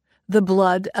Alien, The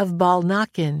Blood of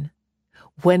Balnakin,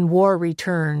 When War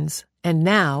Returns, and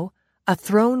now, A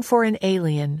Throne for an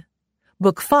Alien.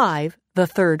 Book 5, The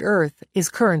Third Earth, is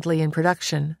currently in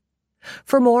production.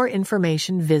 For more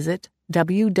information, visit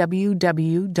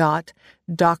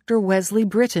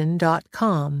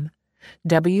www.drwesleybritton.com.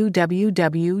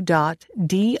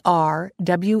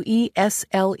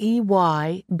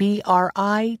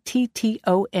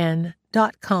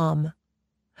 www.drwesleyBritton.com.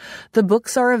 The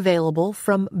books are available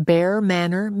from Bear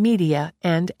Manor Media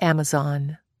and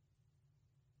Amazon.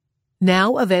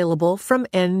 Now available from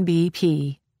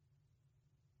NBP.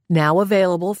 Now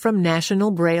available from National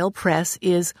Braille Press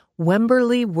is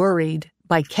Wemberly Worried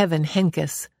by Kevin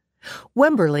Henkes.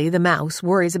 Wemberly the mouse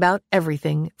worries about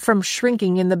everything, from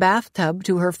shrinking in the bathtub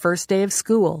to her first day of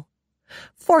school.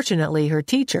 Fortunately, her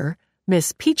teacher,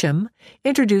 Miss Peachum,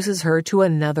 introduces her to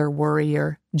another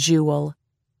worrier, Jewel.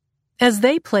 As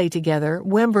they play together,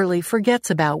 Wemberly forgets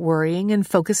about worrying and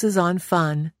focuses on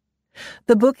fun.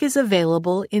 The book is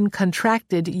available in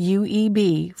contracted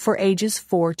UEB for ages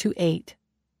 4 to 8.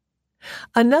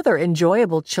 Another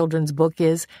enjoyable children's book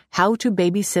is How to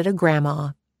Babysit a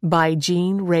Grandma by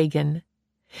Jean Reagan.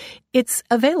 It's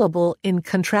available in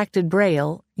contracted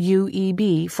Braille,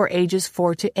 UEB, for ages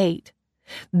 4 to 8.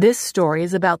 This story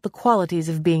is about the qualities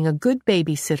of being a good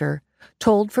babysitter,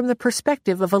 told from the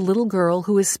perspective of a little girl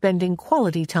who is spending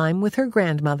quality time with her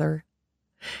grandmother.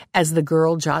 As the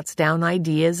girl jots down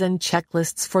ideas and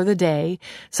checklists for the day,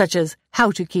 such as how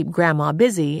to keep Grandma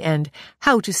busy and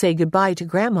how to say goodbye to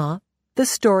Grandma, the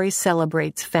story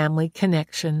celebrates family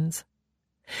connections.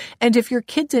 And if your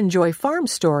kids enjoy farm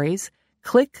stories,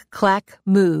 Click, Clack,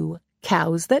 Moo,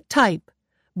 Cows That Type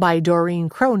by Doreen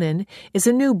Cronin is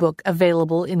a new book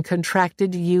available in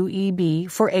contracted UEB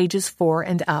for ages 4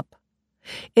 and up.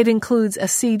 It includes a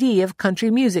CD of country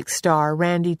music star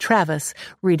Randy Travis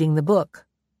reading the book.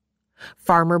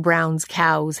 Farmer Brown's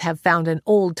cows have found an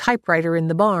old typewriter in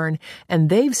the barn, and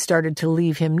they've started to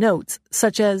leave him notes,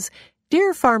 such as,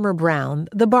 "Dear Farmer Brown,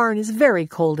 the barn is very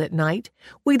cold at night.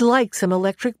 We'd like some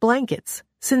electric blankets.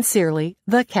 Sincerely,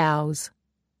 the cows."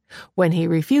 When he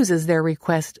refuses their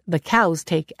request, the cows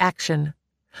take action.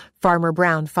 Farmer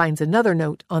Brown finds another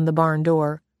note on the barn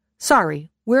door.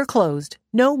 "Sorry, we're closed.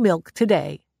 No milk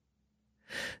today."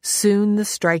 Soon the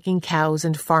striking cows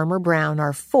and Farmer Brown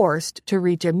are forced to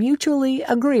reach a mutually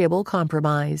agreeable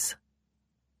compromise.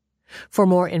 For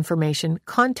more information,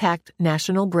 contact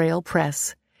National Braille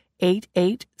Press,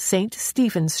 88 St.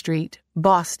 Stephen Street,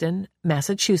 Boston,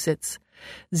 Massachusetts,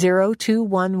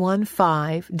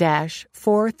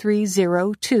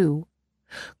 02115-4302.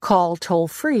 Call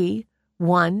toll-free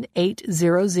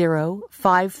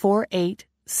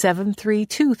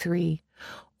 1-800-548-7323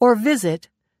 or visit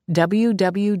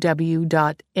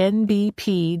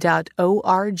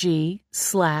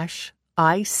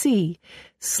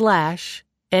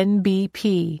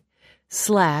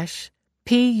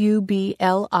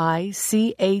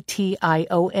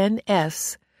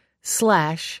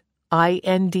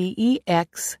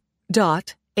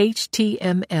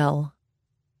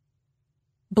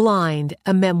Blind,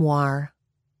 a Memoir.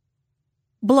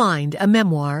 Blind, a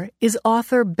Memoir is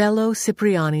author Bello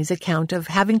Cipriani's account of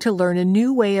having to learn a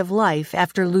new way of life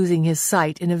after losing his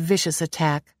sight in a vicious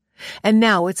attack, and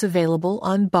now it's available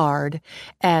on Bard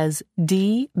as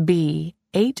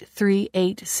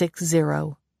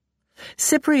DB83860.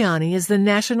 Cipriani is the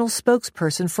national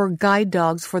spokesperson for Guide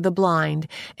Dogs for the Blind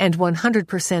and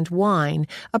 100% Wine,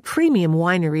 a premium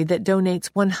winery that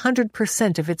donates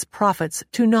 100% of its profits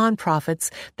to nonprofits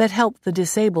that help the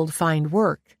disabled find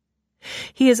work.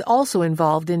 He is also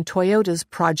involved in Toyota's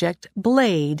project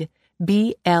Blade,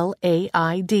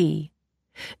 BLAID.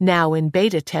 Now in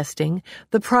beta testing,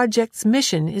 the project's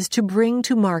mission is to bring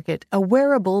to market a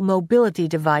wearable mobility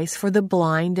device for the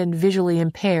blind and visually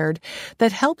impaired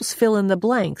that helps fill in the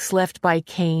blanks left by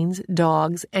canes,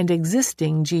 dogs, and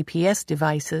existing GPS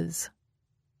devices.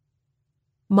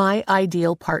 My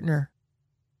Ideal Partner.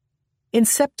 In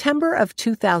September of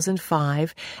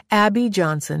 2005, Abby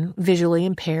Johnson, visually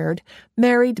impaired,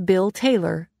 married Bill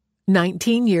Taylor,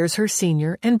 19 years her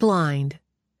senior and blind.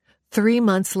 3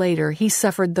 months later, he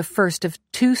suffered the first of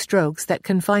 2 strokes that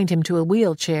confined him to a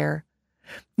wheelchair.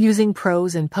 Using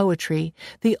prose and poetry,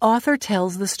 the author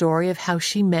tells the story of how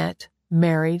she met,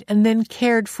 married, and then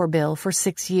cared for Bill for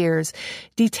 6 years,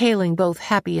 detailing both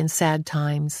happy and sad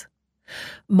times.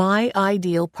 My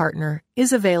Ideal Partner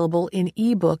is available in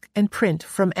ebook and print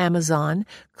from Amazon,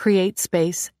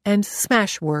 CreateSpace, and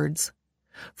Smashwords.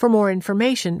 For more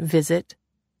information, visit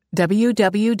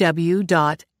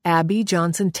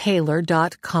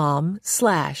www.abbyjohnsontaylor.com/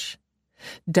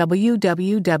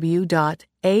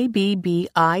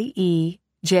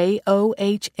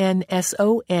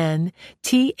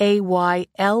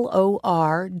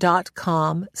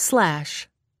 www.abbyjohnsontayllor.com/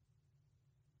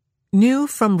 New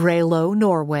from Brailleau,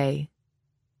 Norway.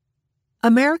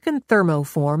 American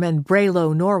Thermoform and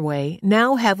Braille Norway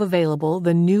now have available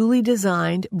the newly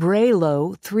designed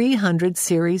Braille 300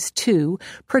 Series 2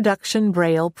 production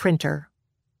Braille printer.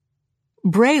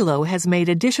 Braille has made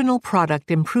additional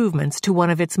product improvements to one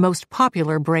of its most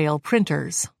popular Braille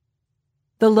printers.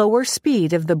 The lower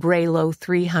speed of the Braille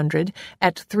 300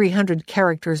 at 300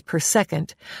 characters per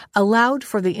second allowed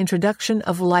for the introduction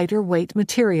of lighter weight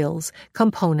materials,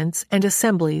 components, and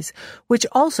assemblies, which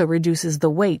also reduces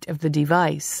the weight of the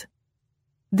device.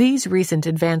 These recent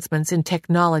advancements in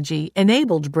technology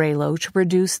enabled Braille to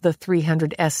produce the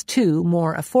 300S2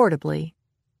 more affordably.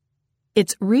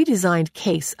 Its redesigned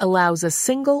case allows a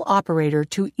single operator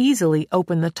to easily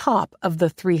open the top of the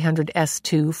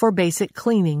 300S2 for basic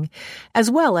cleaning, as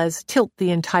well as tilt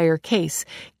the entire case,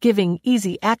 giving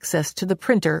easy access to the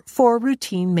printer for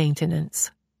routine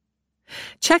maintenance.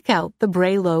 Check out the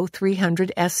Braille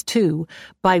 300S2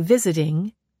 by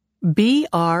visiting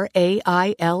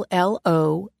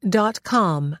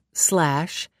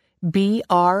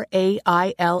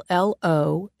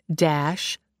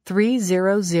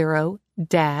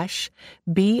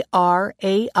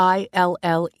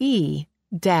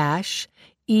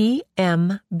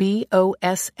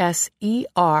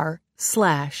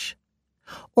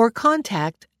or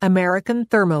contact American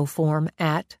Thermoform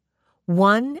at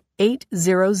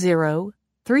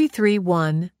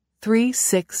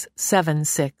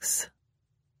 1-800-331-3676.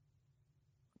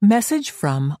 Message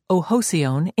from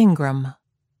Ohosion Ingram.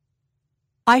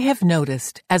 I have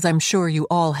noticed, as I'm sure you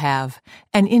all have,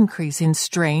 an increase in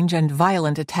strange and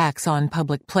violent attacks on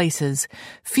public places,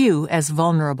 few as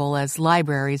vulnerable as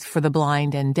libraries for the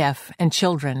blind and deaf and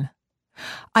children.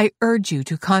 I urge you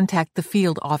to contact the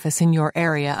field office in your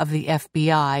area of the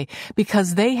FBI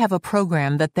because they have a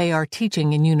program that they are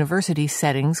teaching in university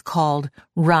settings called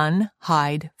Run,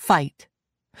 Hide, Fight.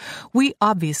 We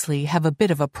obviously have a bit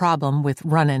of a problem with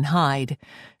run and hide.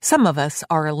 Some of us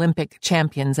are Olympic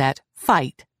champions at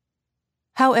fight.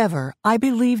 However, I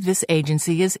believe this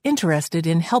agency is interested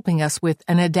in helping us with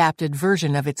an adapted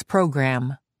version of its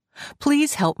program.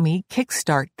 Please help me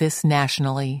kickstart this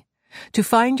nationally. To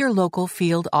find your local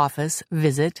field office,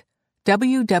 visit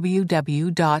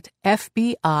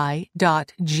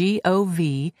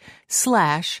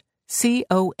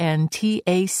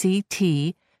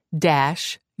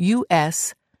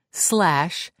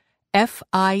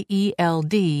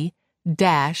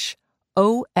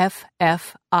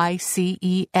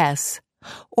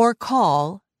or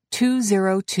call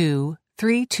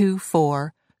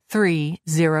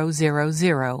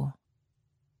 202-324-3000.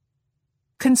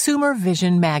 Consumer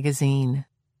Vision Magazine.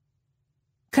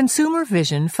 Consumer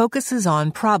Vision focuses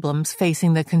on problems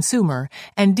facing the consumer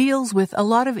and deals with a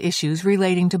lot of issues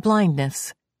relating to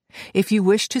blindness. If you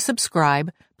wish to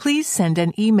subscribe, please send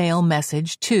an email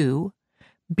message to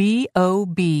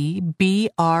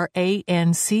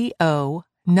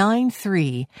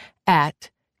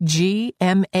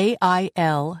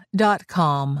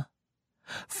bobbranco93@gmail.com.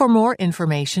 For more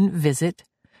information, visit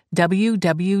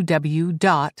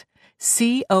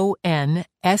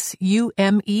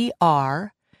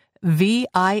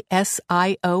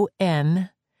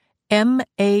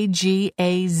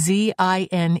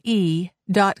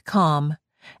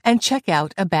and check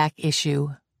out a back issue.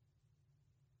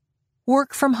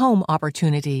 Work from home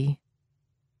opportunity.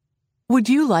 Would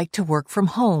you like to work from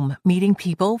home, meeting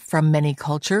people from many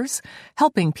cultures,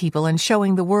 helping people and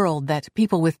showing the world that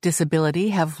people with disability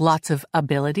have lots of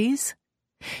abilities?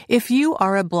 If you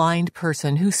are a blind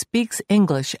person who speaks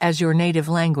English as your native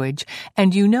language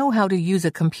and you know how to use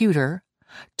a computer,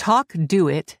 Talk Do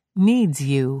It needs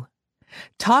you.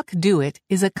 Talk Do It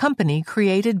is a company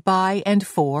created by and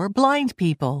for blind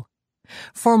people.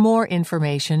 For more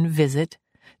information, visit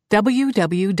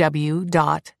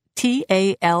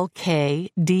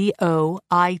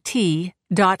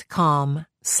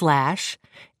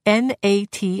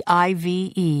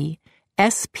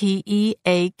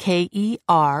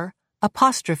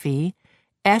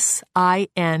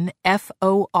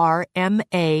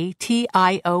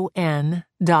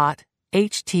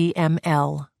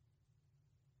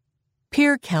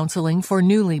Peer Counseling for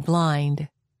Newly Blind.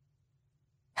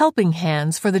 Helping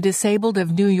Hands for the Disabled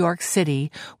of New York City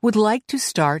would like to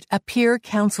start a peer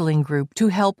counseling group to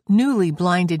help newly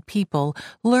blinded people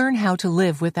learn how to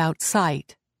live without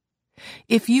sight.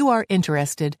 If you are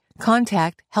interested,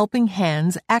 contact Helping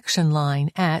Hands Action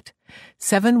Line at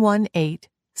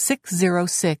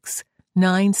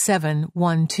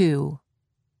 718-606-9712.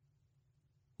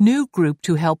 New Group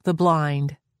to Help the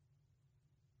Blind.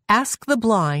 Ask the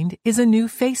Blind is a new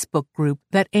Facebook group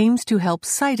that aims to help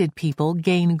sighted people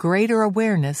gain greater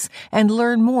awareness and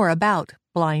learn more about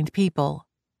blind people.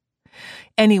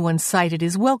 Anyone sighted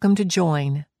is welcome to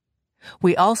join.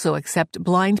 We also accept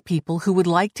blind people who would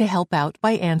like to help out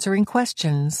by answering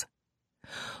questions.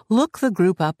 Look the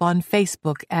group up on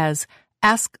Facebook as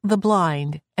Ask the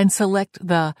Blind and select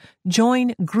the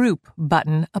Join Group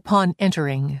button upon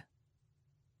entering.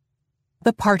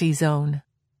 The Party Zone.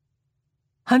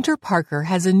 Hunter Parker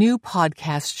has a new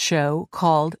podcast show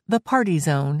called The Party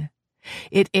Zone.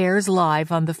 It airs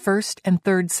live on the first and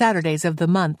third Saturdays of the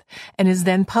month and is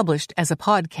then published as a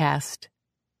podcast.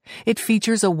 It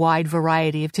features a wide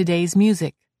variety of today's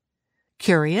music.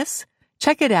 Curious?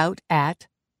 Check it out at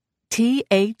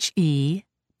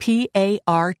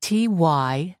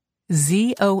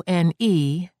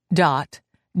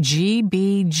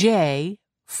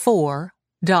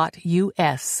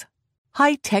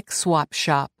High-Tech Swap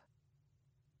Shop.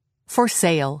 For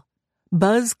sale,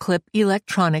 BuzzClip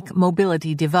electronic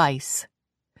mobility device.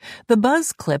 The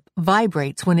BuzzClip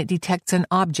vibrates when it detects an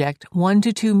object 1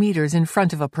 to 2 meters in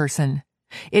front of a person.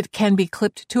 It can be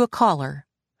clipped to a collar.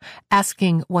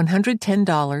 Asking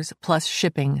 $110 plus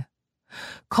shipping.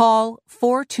 Call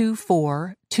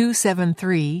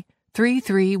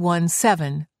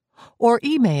 424-273-3317 or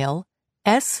email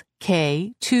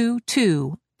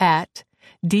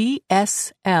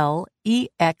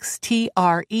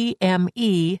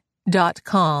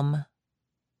sk22@dslextreme.com.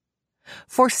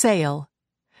 For sale,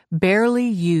 barely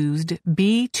used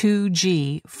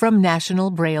B2G from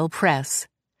National Braille Press.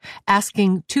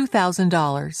 Asking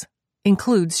 $2,000.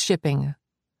 Includes shipping.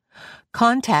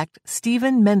 Contact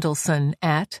Stephen Mendelson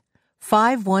at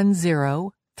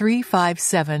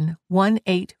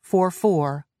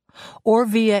 510-357-1844 or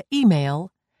via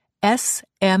email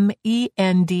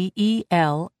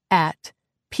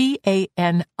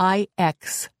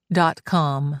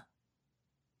smendel@panix.com.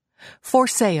 For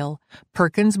sale,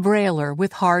 Perkins Brailler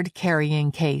with hard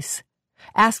carrying case.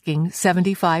 Asking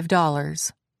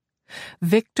 $75.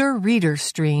 Victor Reader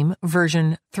Stream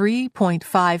version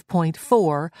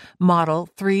 3.5.4 model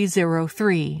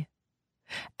 303.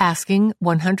 Asking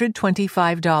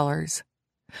 $125.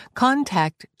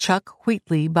 Contact Chuck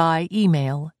Wheatley by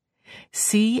email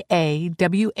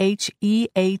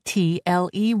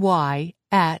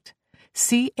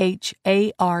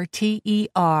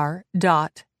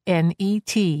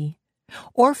cawheatley@charter.net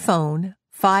or phone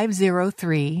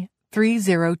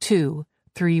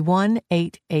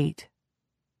 503-302-3188.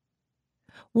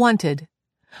 Wanted.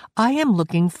 I am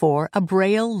looking for a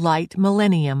Braille Light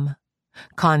Millennium.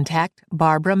 Contact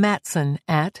Barbara Matson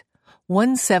at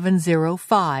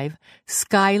 1705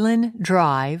 Skyland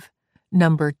Drive,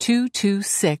 number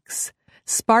 226,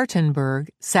 Spartanburg,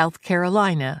 South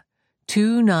Carolina,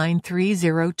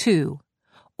 29302,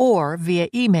 or via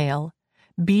email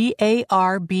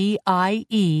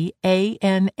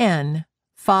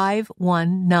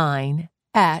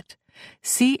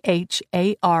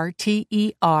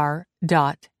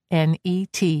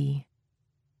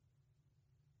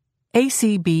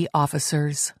ACB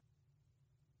Officers.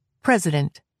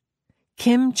 President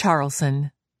Kim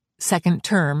Charlson, second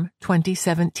term,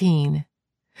 2017.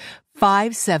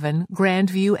 57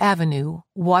 Grandview Avenue,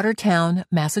 Watertown,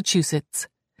 Massachusetts,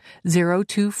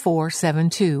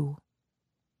 02472.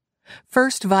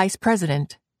 First Vice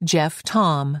President Jeff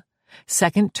Tom,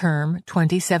 second term,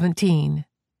 2017.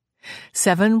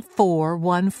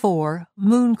 7414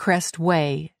 Mooncrest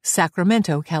Way,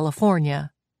 Sacramento,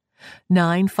 California,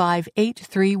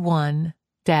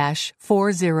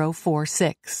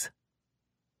 95831-4046.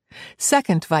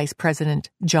 Second Vice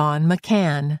President John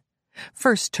McCann,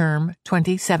 first term,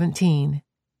 2017.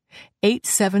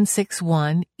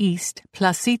 8761 East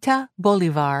Placita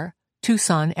Bolivar,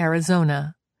 Tucson,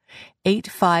 Arizona,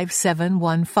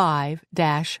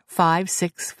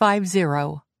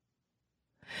 85715-5650.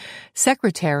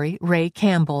 Secretary Ray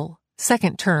Campbell,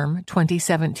 second term,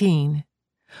 2017.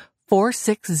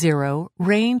 460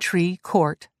 Rain Tree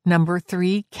Court, number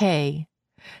 3K,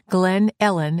 Glen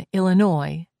Ellen,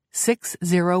 Illinois,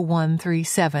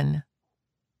 60137.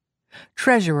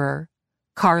 Treasurer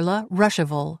Carla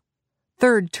Ruschival,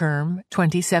 third term,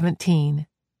 2017.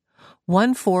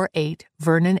 148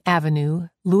 Vernon Avenue,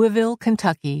 Louisville,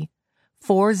 Kentucky,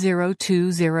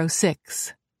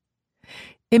 40206.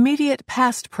 Immediate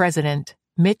past President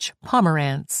Mitch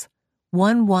Pomerantz,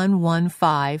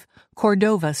 1115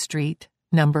 Cordova Street,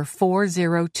 number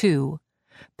 402,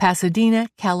 Pasadena,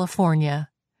 California,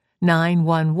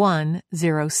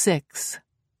 91106.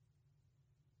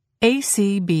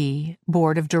 ACB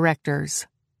Board of Directors.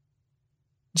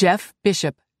 Jeff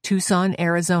Bishop, Tucson,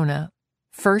 Arizona,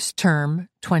 first term,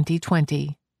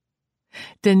 2020.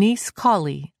 Denise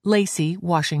Colley, Lacey,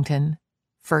 Washington,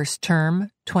 first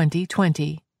term,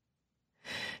 2020.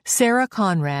 Sarah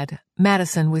Conrad,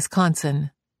 Madison,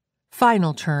 Wisconsin.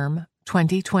 Final term,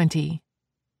 2020.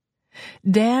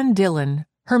 Dan Dillon,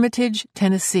 Hermitage,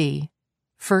 Tennessee.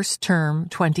 First term,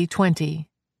 2020.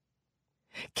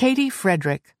 Katie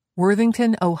Frederick,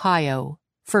 Worthington, Ohio.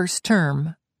 First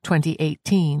term,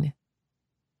 2018.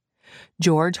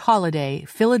 George Holliday,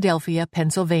 Philadelphia,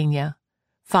 Pennsylvania.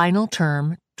 Final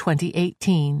term,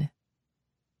 2018.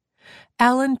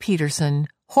 Alan Peterson,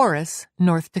 Horace,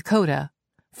 North Dakota.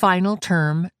 Final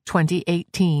term,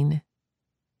 2018.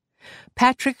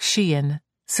 Patrick Sheehan,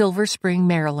 Silver Spring,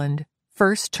 Maryland.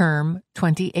 First term,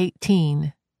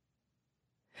 2018.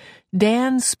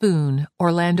 Dan Spoon,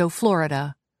 Orlando,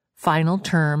 Florida. Final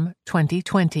term,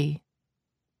 2020.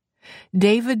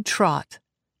 David Trott,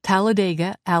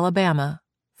 Talladega, Alabama.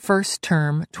 First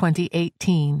term,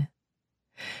 2018.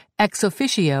 Ex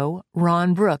officio,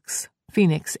 Ron Brooks,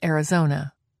 Phoenix,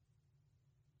 Arizona.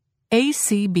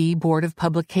 ACB Board of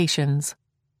Publications.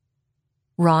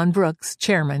 Ron Brooks,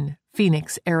 Chairman,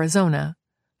 Phoenix, Arizona.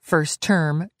 First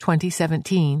term,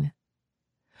 2017.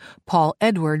 Paul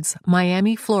Edwards,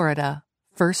 Miami, Florida.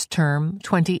 First term,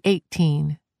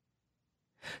 2018.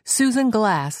 Susan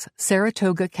Glass,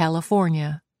 Saratoga,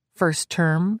 California. First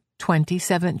term,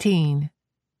 2017.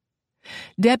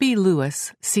 Debbie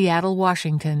Lewis, Seattle,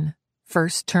 Washington.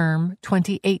 First term,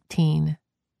 2018.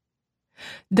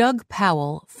 Doug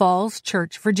Powell, Falls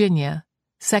Church, Virginia.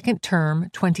 Second term,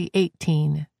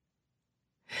 2018.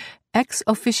 Ex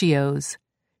officios,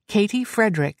 Katie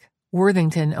Frederick,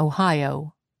 Worthington,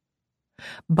 Ohio.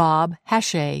 Bob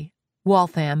Hache,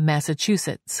 Waltham,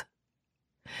 Massachusetts.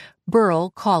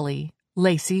 Burl Cawley,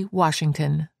 Lacey,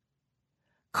 Washington.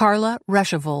 Carla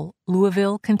Ruschival,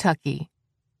 Louisville, Kentucky.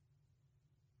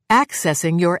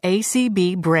 Accessing your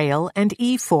ACB Braille and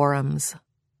e-forums.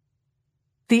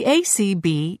 The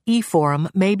ACB e-forum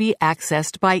may be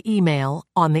accessed by email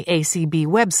on the ACB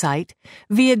website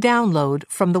via download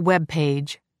from the web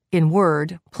page, in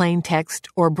Word, plain text,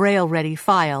 or Braille-ready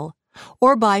file,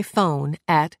 or by phone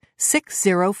at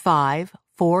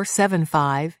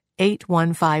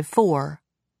 605-475-8154.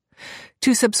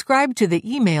 To subscribe to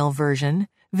the email version,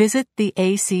 visit the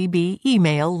ACB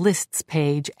email lists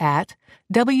page at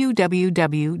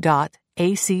www.acb.org.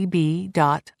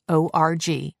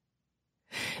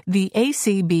 The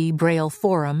ACB Braille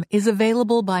Forum is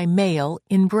available by mail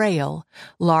in Braille,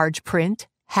 large print,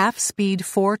 half-speed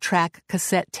 4-track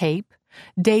cassette tape,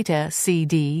 data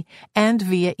CD, and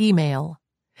via email.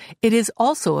 It is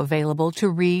also available to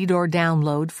read or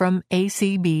download from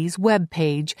ACB's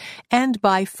webpage and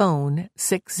by phone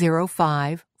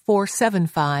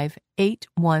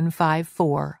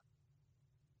 605-475-8154.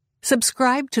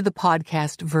 Subscribe to the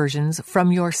podcast versions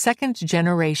from your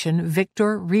second-generation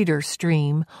Victor Reader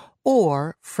stream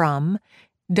or from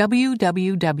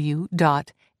www.acb.org/bf/.